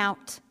running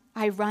out,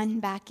 I run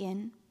back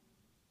in.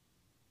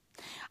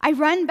 I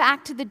run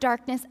back to the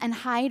darkness and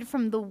hide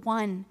from the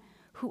one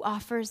who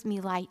offers me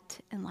light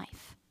and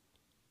life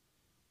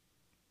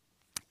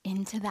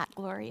into that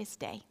glorious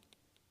day.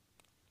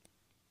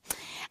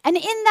 And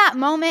in that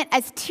moment,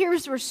 as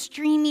tears were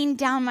streaming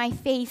down my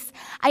face,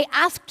 I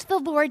asked the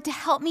Lord to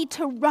help me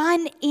to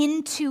run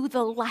into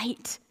the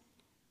light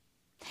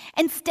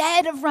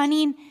instead of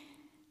running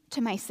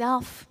to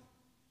myself,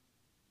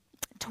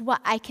 to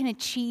what I can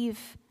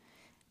achieve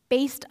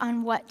based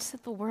on what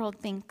the world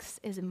thinks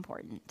is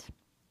important.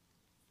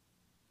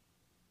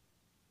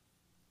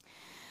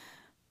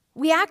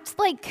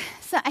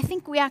 I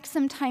think we act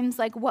sometimes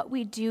like what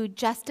we do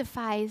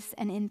justifies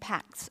and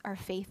impacts our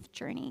faith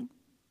journey.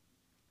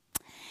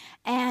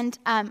 And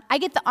I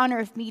get the honor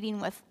of meeting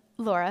with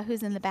Laura,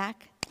 who's in the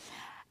back,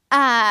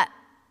 on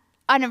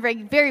a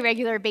very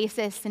regular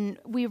basis. And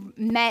we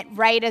met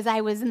right as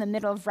I was in the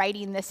middle of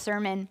writing this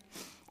sermon.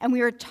 And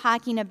we were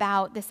talking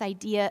about this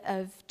idea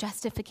of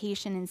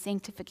justification and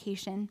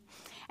sanctification.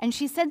 And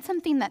she said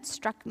something that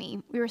struck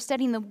me. We were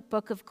studying the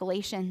book of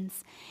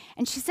Galatians.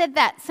 And she said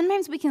that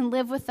sometimes we can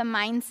live with the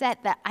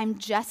mindset that I'm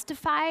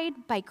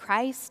justified by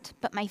Christ,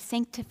 but my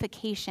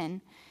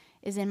sanctification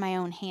is in my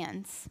own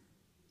hands.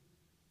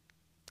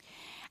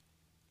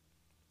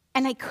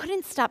 And I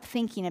couldn't stop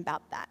thinking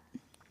about that.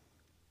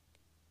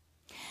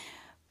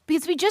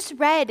 Because we just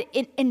read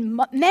in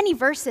many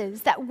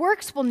verses that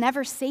works will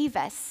never save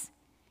us,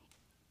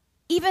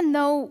 even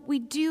though we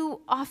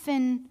do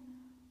often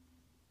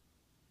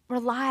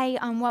rely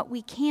on what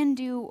we can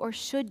do or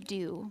should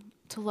do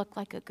to look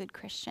like a good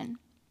Christian.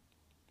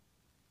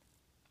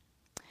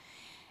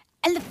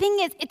 And the thing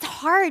is, it's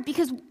hard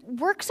because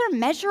works are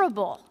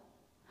measurable.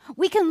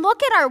 We can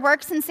look at our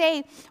works and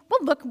say, well,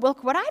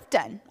 look what I've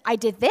done. I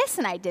did this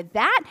and I did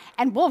that,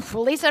 and at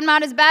least I'm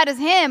not as bad as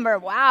him, or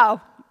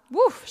wow,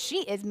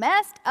 she is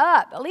messed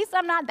up. At least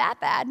I'm not that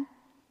bad.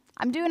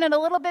 I'm doing it a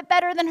little bit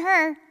better than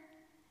her.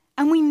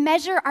 And we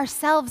measure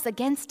ourselves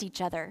against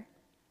each other.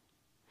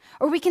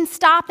 Or we can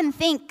stop and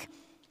think,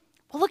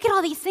 well, look at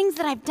all these things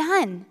that I've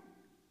done.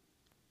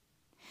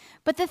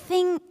 But the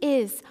thing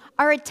is,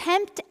 our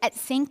attempt at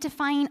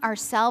sanctifying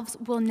ourselves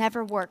will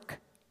never work.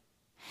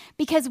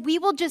 Because we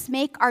will just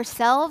make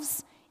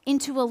ourselves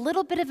into a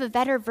little bit of a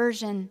better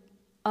version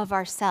of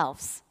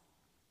ourselves.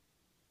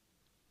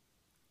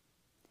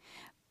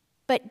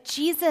 but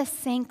Jesus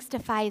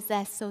sanctifies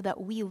us so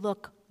that we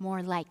look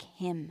more like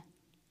him.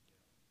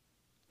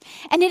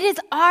 And it is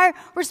our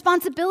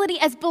responsibility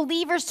as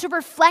believers to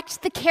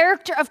reflect the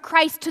character of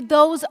Christ to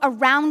those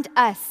around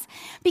us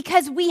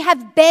because we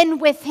have been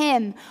with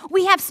him.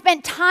 We have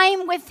spent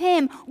time with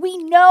him. We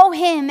know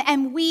him,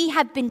 and we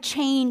have been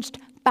changed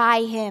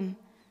by him.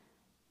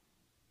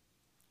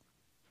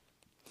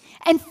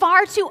 And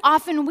far too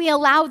often we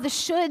allow the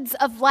shoulds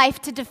of life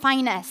to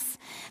define us.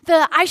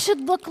 I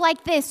should look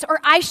like this, or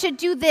I should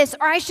do this,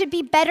 or I should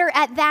be better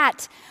at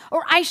that,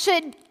 or I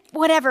should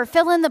whatever,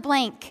 fill in the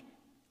blank.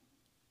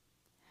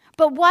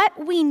 But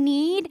what we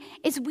need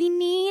is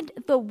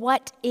the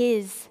what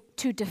is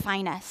to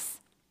define us.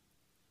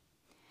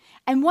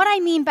 And what I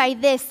mean by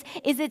this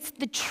is it's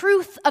the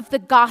truth of the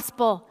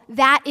gospel.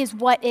 That is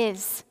what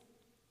is.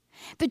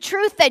 The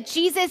truth that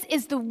Jesus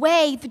is the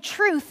way, the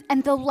truth,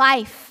 and the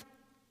life.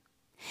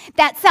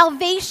 That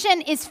salvation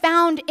is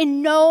found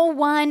in no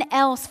one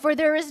else, for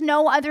there is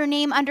no other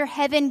name under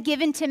heaven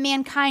given to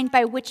mankind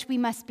by which we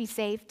must be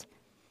saved.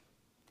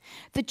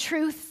 The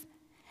truth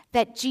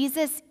that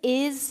Jesus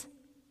is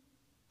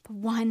the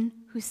one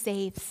who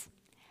saves,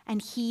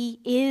 and he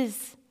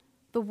is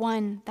the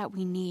one that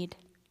we need.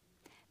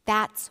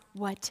 That's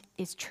what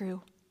is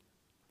true.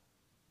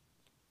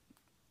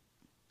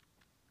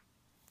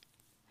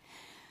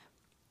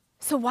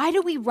 So why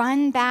do we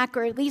run back,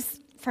 or at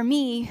least for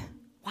me,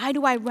 why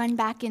do I run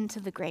back into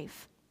the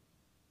grave?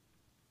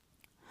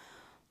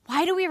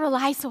 Why do we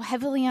rely so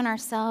heavily on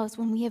ourselves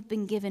when we have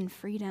been given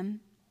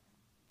freedom?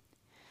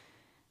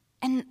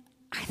 And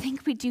I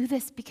think we do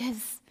this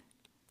because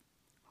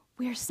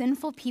we are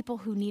sinful people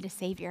who need a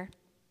Savior.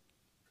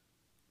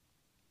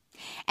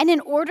 And in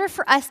order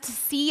for us to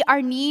see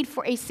our need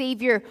for a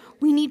Savior,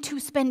 we need to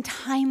spend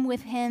time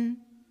with him.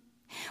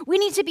 We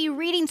need to be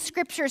reading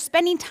scripture,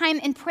 spending time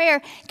in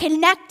prayer,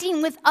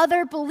 connecting with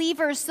other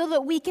believers so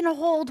that we can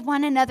hold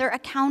one another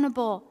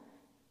accountable.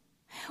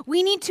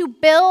 We need to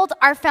build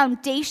our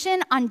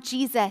foundation on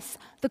Jesus,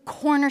 the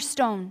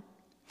cornerstone,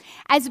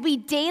 as we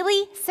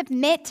daily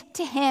submit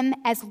to him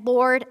as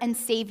Lord and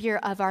Savior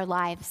of our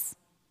lives,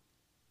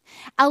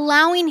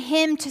 allowing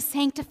him to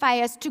sanctify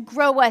us, to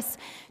grow us,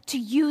 to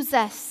use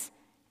us,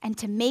 and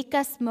to make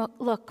us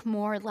look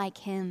more like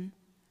him.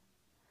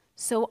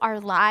 So our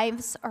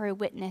lives are a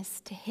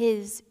witness to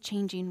his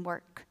changing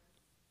work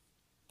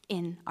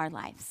in our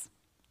lives.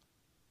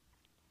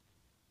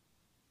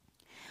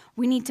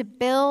 We need to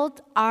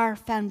build our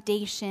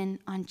foundation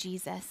on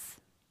Jesus.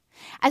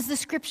 As the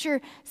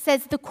scripture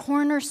says, the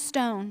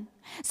cornerstone,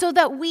 so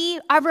that we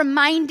are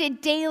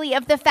reminded daily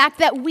of the fact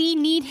that we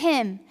need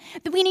him,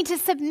 that we need to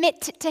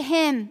submit to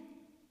him.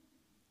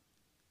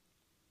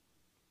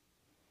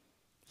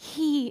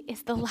 He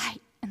is the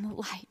light and the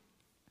light.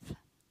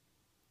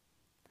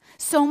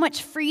 So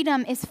much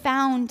freedom is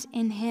found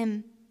in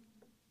him.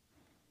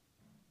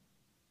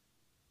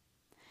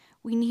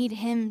 We need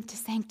him to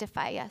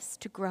sanctify us,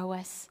 to grow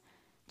us,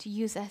 to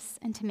use us,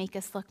 and to make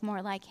us look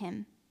more like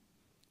him.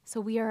 So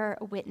we are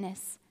a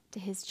witness to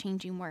his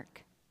changing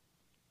work.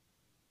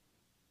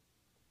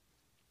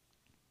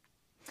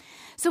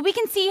 So we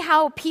can see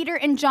how Peter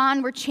and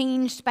John were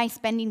changed by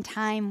spending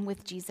time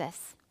with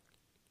Jesus.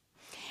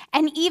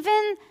 And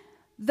even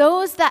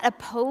those that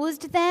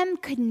opposed them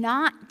could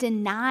not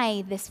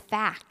deny this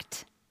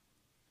fact.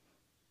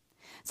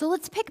 So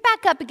let's pick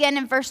back up again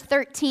in verse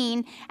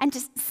 13 and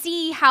just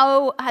see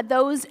how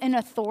those in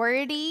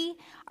authority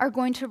are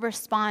going to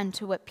respond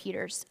to what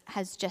Peter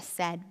has just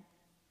said.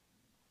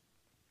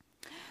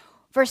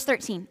 Verse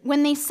 13,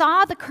 when they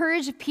saw the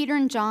courage of Peter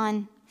and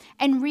John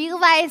and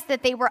realized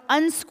that they were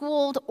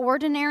unschooled,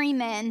 ordinary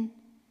men,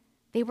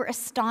 they were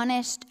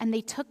astonished and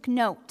they took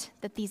note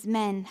that these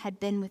men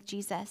had been with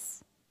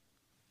Jesus.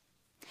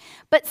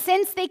 But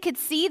since they could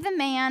see the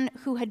man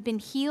who had been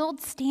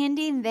healed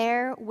standing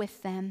there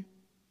with them,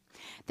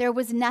 there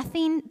was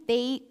nothing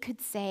they could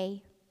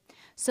say.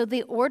 So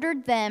they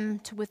ordered them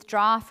to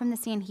withdraw from the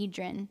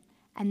Sanhedrin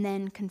and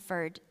then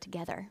conferred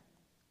together.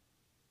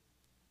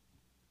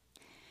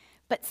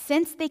 But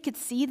since they could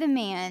see the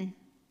man,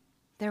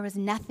 there was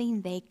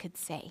nothing they could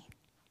say.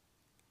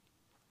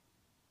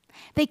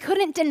 They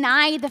couldn't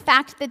deny the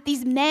fact that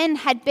these men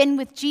had been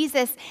with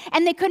Jesus,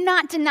 and they could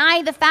not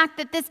deny the fact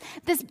that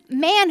this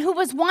man who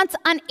was once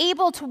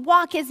unable to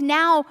walk is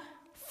now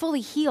fully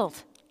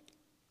healed.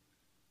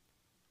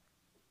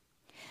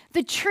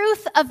 The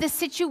truth of the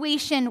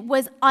situation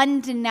was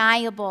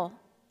undeniable.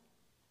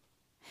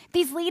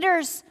 These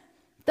leaders,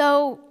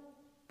 though,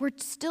 were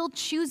still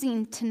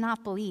choosing to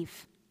not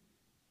believe,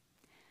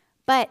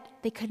 but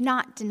they could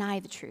not deny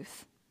the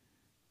truth.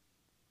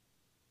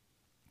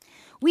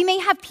 We may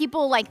have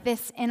people like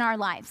this in our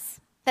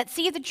lives that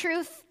see the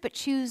truth but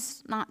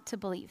choose not to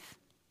believe.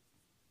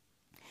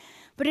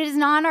 But it is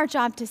not our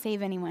job to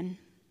save anyone.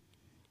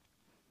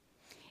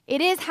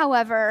 It is,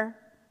 however,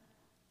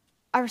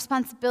 our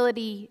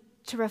responsibility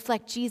to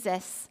reflect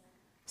Jesus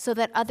so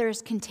that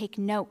others can take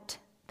note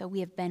that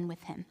we have been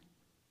with him.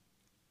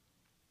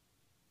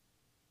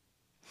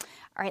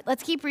 All right,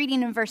 let's keep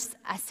reading in verse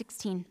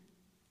 16.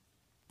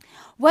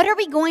 "What are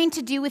we going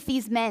to do with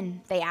these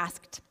men?" they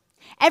asked.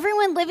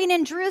 "Everyone living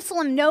in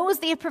Jerusalem knows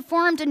they have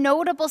performed a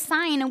notable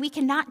sign, and we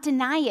cannot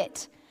deny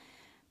it.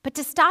 But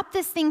to stop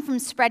this thing from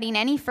spreading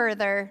any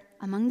further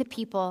among the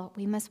people,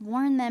 we must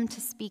warn them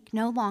to speak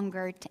no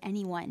longer to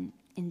anyone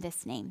in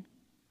this name."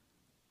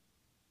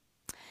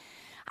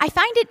 I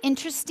find it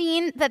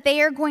interesting that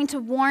they are going to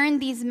warn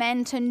these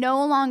men to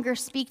no longer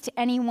speak to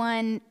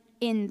anyone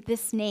in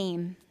this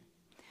name,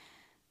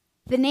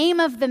 the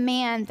name of the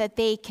man that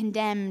they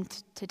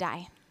condemned to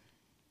die.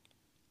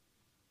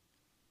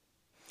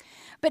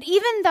 But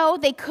even though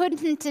they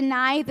couldn't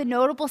deny the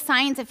notable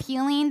signs of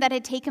healing that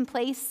had taken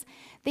place,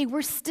 they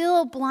were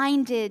still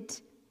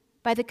blinded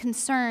by the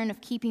concern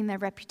of keeping their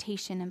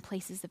reputation in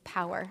places of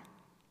power.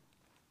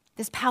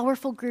 This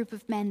powerful group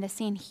of men, the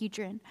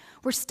Sanhedrin,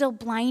 were still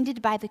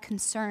blinded by the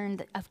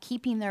concern of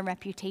keeping their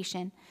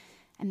reputation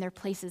and their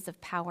places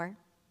of power.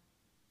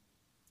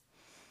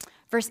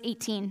 Verse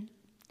 18,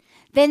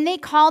 "Then they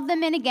called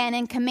them in again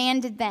and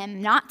commanded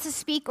them not to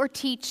speak or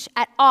teach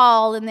at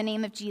all in the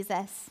name of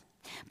Jesus.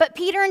 But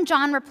Peter and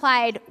John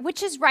replied,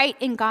 'Which is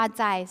right in God's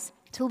eyes,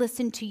 to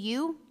listen to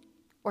you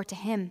or to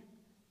him?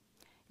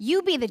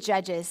 You be the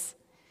judges.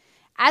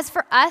 As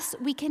for us,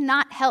 we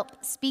cannot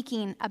help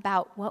speaking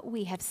about what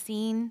we have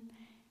seen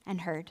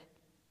and heard.'"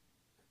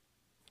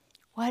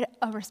 What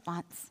a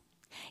response.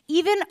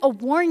 Even a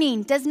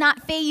warning does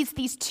not faze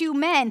these two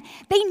men.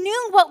 They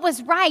knew what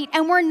was right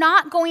and were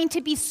not going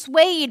to be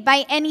swayed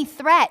by any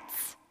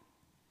threats.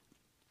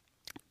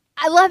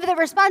 I love the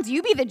response.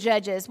 You be the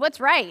judges.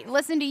 What's right?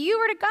 Listen to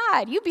you or to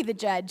God? You be the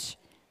judge.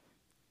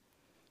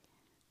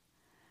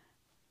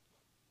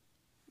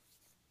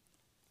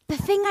 The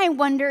thing I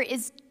wonder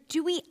is,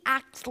 do we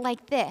act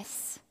like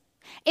this?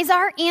 Is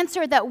our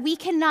answer that we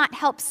cannot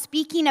help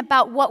speaking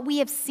about what we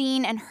have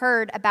seen and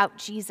heard about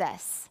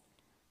Jesus?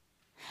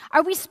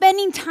 Are we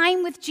spending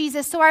time with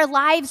Jesus so our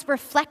lives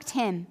reflect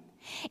him?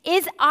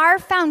 Is our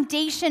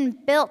foundation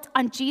built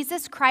on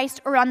Jesus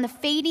Christ or on the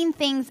fading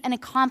things and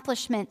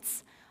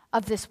accomplishments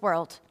of this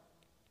world?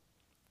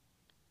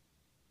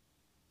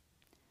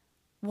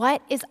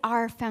 What is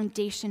our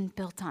foundation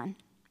built on?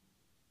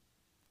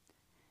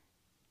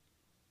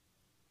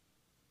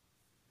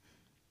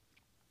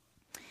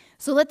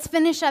 So let's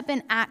finish up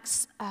in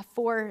Acts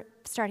 4,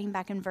 starting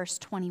back in verse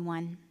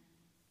 21.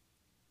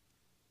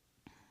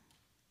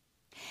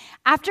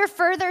 After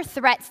further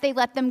threats, they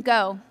let them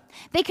go.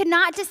 They could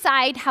not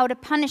decide how to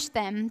punish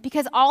them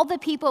because all the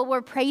people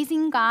were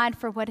praising God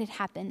for what had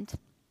happened.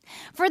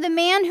 For the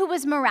man who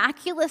was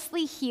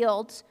miraculously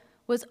healed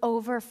was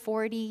over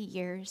 40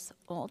 years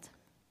old.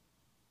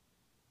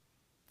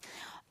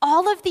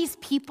 All of these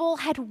people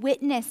had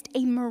witnessed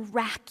a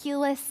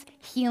miraculous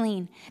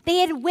healing. They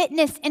had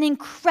witnessed an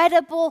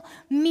incredible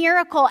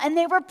miracle, and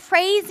they were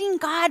praising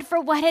God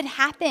for what had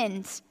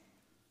happened.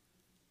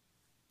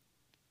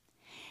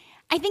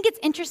 I think it's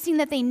interesting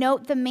that they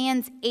note the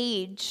man's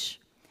age,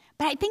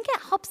 but I think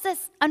it helps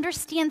us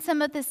understand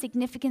some of the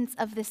significance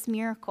of this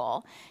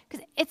miracle.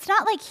 Because it's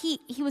not like he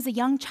was a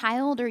young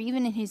child or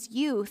even in his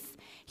youth.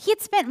 He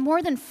had spent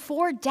more than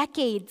 4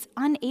 decades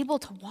unable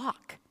to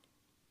walk.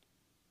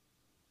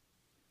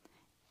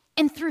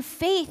 And through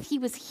faith, he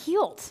was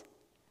healed.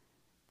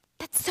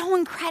 That's so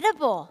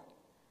incredible.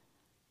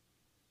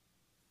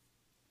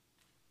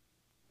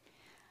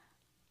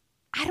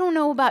 I don't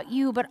know about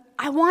you, but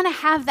I want to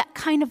have that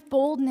kind of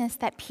boldness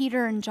that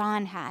Peter and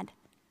John had.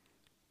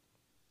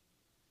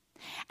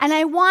 And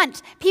I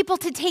want people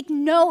to take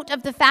note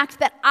of the fact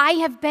that I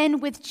have been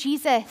with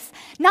Jesus,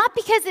 not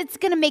because it's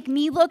going to make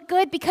me look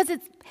good,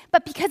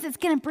 but because it's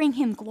going to bring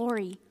him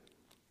glory.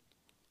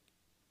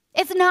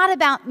 It's not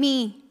about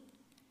me.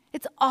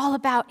 It's all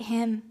about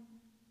him.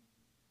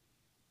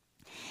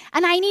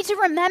 And I need to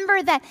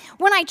remember that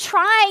when I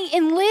try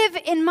and live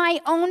in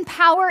my own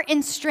power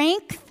and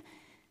strength,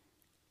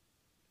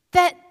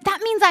 that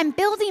means I'm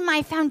building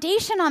my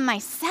foundation on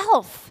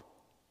myself.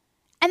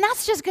 And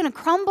that's just going to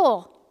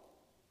crumble.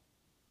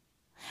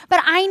 But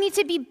I need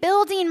to be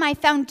building my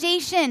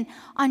foundation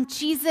on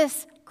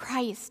Jesus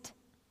Christ.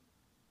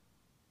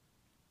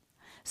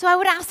 So I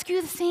would ask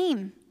you the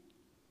same.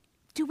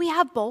 Do we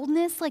have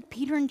boldness like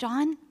Peter and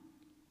John?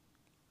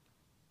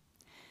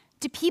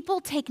 Do people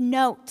take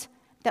note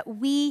that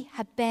we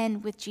have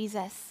been with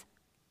Jesus?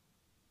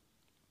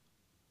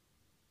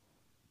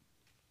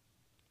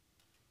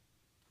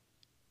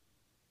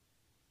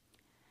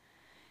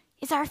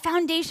 Is our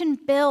foundation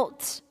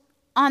built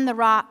on the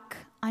rock,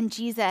 on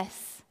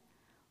Jesus,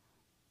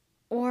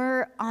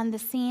 or on the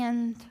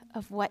sand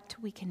of what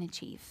we can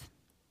achieve?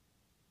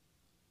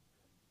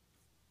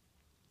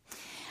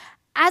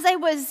 As I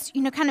was,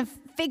 kind of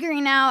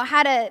figuring out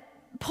how to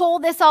pull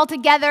this all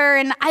together,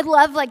 and I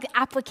love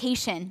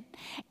application.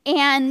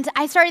 And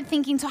I started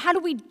thinking, so how do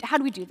we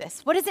do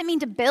this? What does it mean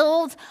to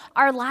build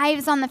our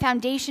lives on the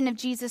foundation of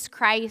Jesus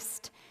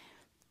Christ?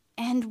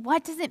 And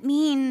what does it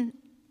mean,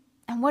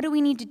 and what do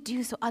we need to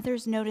do so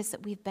others notice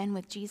that we've been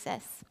with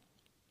Jesus?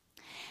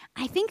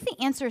 I think the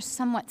answer is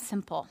somewhat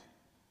simple.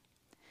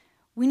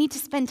 We need to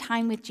spend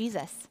time with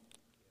Jesus.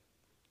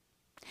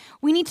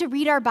 We need to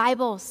read our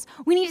Bibles.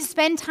 We need to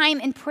spend time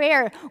in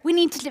prayer. We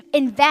need to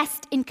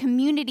invest in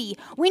community.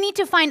 We need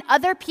to find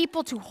other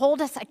people to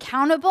hold us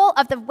accountable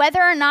of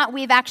whether or not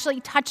we've actually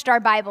touched our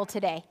Bible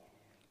today.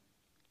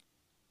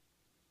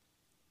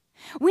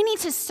 We need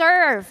to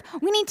serve.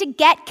 We need to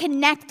get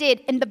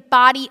connected in the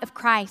body of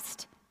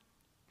Christ.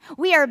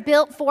 We are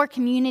built for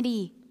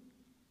community.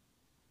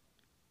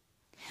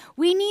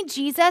 We need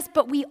Jesus,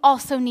 but we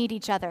also need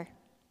each other.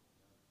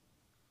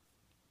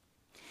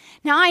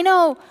 Now, I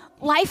know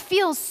life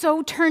feels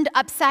so turned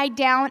upside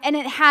down, and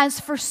it has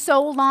for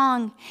so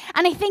long.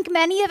 And I think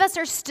many of us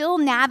are still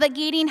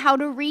navigating how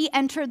to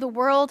re-enter the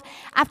world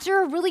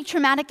after a really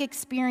traumatic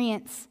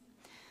experience.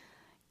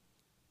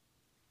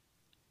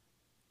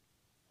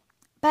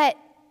 But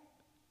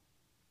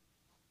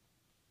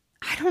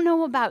I don't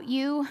know about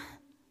you.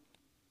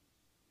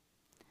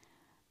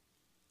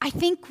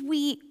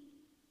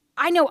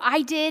 I know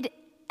I did,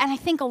 and I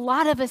think a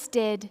lot of us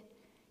did,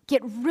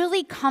 get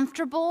really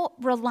comfortable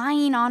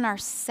relying on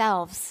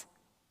ourselves.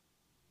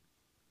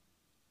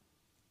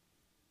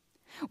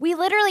 We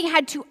literally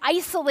had to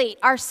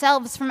isolate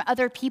ourselves from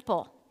other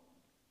people.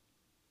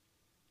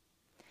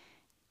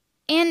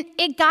 And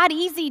it got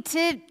easy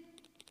to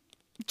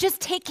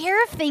just take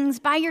care of things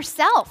by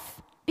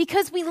yourself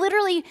because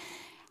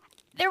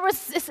there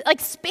was this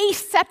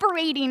space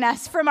separating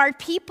us from our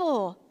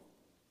people.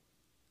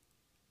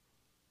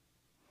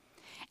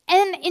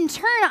 And in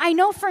turn, I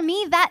know for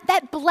me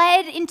that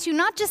bled into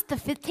not just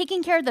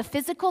taking care of the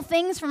physical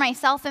things for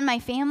myself and my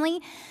family,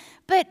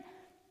 but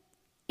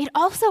it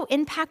also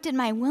impacted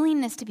my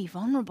willingness to be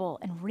vulnerable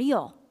and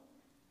real,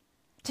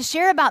 to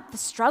share about the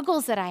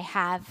struggles that I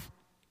have.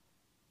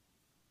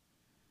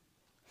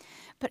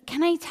 But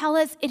can I tell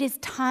us, it is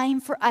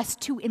time for us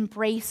to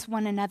embrace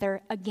one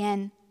another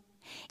again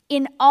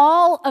in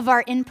all of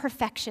our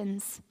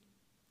imperfections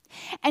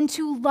and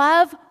to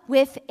love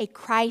with a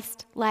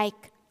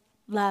Christ-like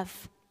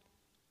love.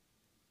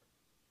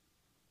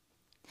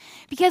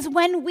 Because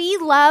when we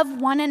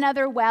love one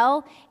another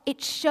well,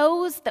 it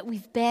shows that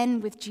we've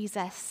been with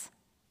Jesus.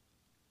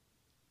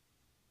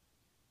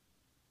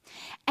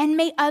 And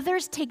may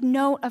others take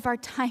note of our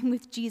time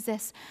with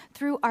Jesus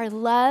through our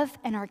love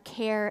and our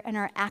care and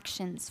our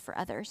actions for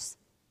others.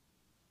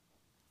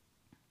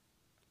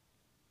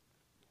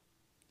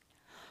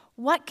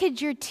 What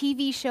could your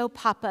TV show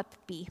pop-up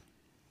be?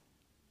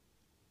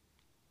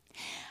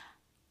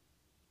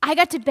 I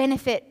got to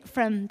benefit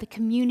from the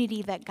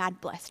community that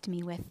God blessed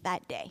me with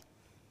that day.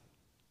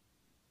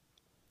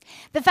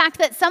 The fact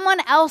that someone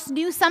else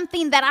knew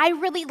something that I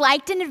really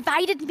liked and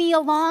invited me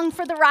along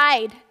for the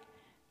ride.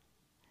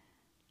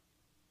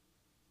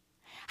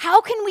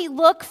 How can we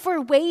look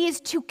for ways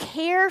to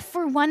care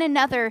for one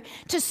another,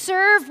 to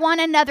serve one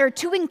another,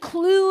 to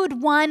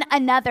include one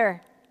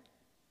another,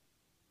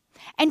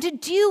 and to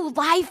do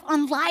life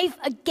on life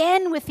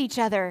again with each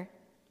other?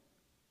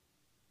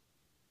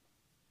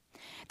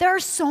 There are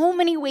so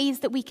many ways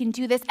that we can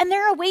do this, and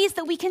there are ways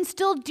that we can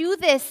still do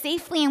this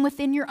safely and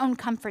within your own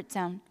comfort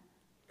zone.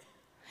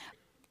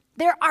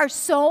 There are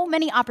so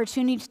many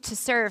opportunities to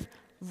serve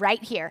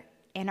right here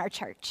in our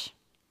church.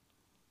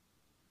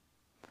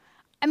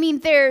 I mean,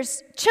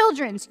 there's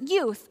children's,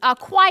 youth,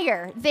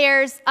 choir.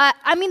 There's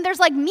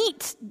like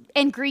meet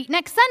and greet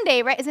next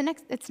Sunday, right?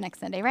 It's next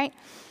Sunday, right?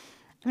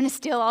 I'm going to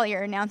steal all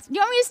your announcements. You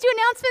want me to just do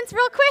announcements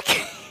real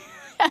quick?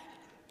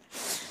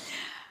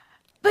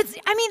 But,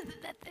 I mean,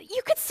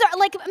 you could start,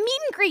 like, meet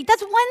and greet.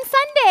 That's one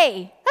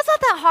Sunday. That's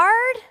not that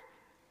hard.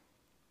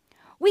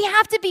 We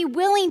have to be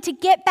willing to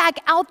get back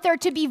out there,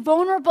 to be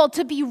vulnerable,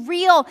 to be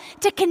real,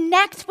 to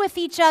connect with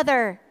each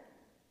other.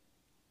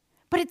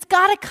 But it's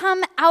got to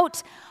come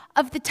out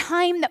of the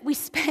time that we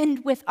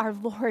spend with our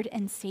Lord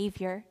and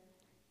Savior,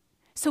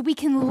 so we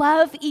can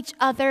love each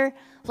other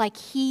like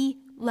He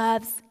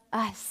loves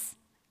us.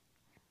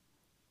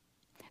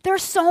 There are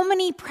so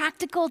many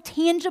practical,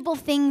 tangible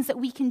things that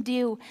we can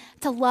do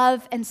to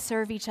love and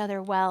serve each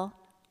other well.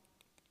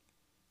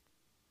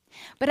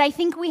 But I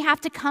think we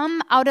have to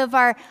come out of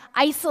our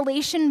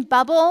isolation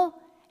bubble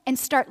and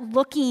start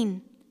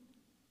looking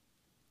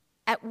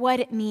at what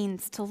it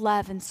means to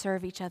love and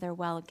serve each other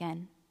well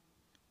again.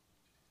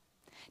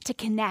 To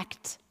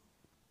connect,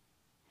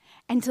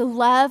 and to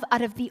love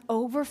out of the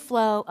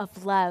overflow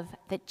of love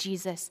that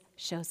Jesus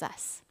shows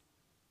us.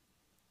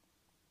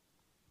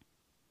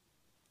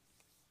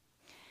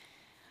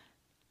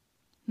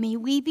 May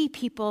we be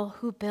people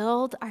who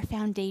build our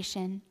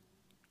foundation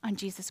on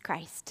Jesus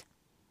Christ,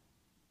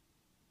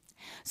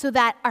 so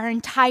that our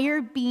entire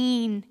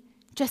being,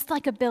 just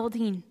like a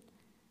building,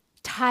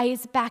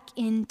 ties back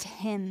into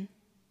Him.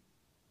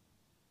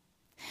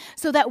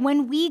 So that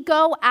when we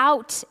go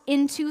out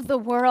into the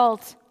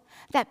world,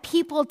 that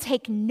people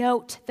take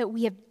note that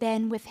we have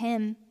been with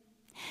Him.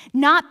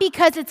 Not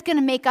because it's going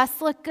to make us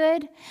look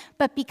good,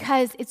 but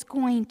because it's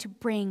going to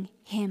bring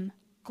Him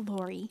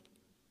glory.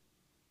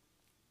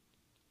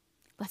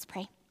 Let's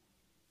pray.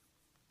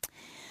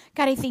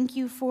 God, I thank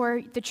You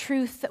for the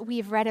truth that we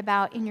have read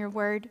about in Your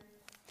word.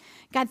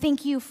 God,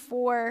 thank you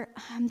for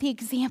the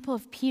example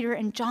of Peter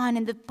and John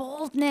and the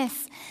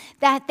boldness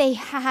that they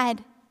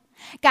had.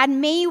 God,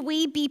 may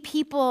we be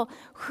people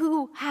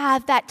who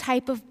have that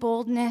type of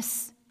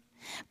boldness.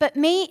 But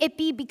may it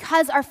be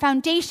because our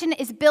foundation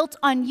is built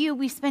on you.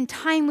 We spend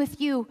time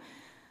with you.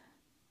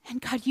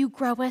 And God, you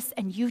grow us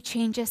and you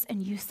change us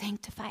and you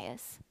sanctify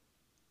us.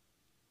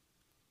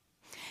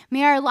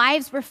 May our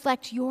lives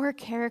reflect your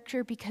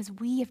character because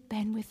we have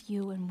been with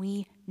you and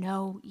we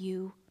know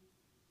you.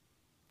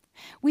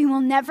 We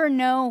will never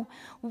know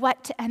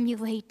what to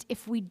emulate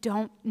if we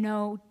don't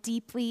know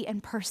deeply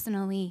and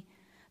personally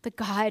the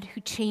God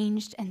who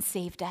changed and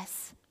saved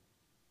us.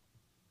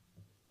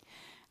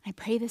 I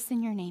pray this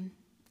in your name.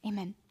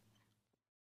 Amen.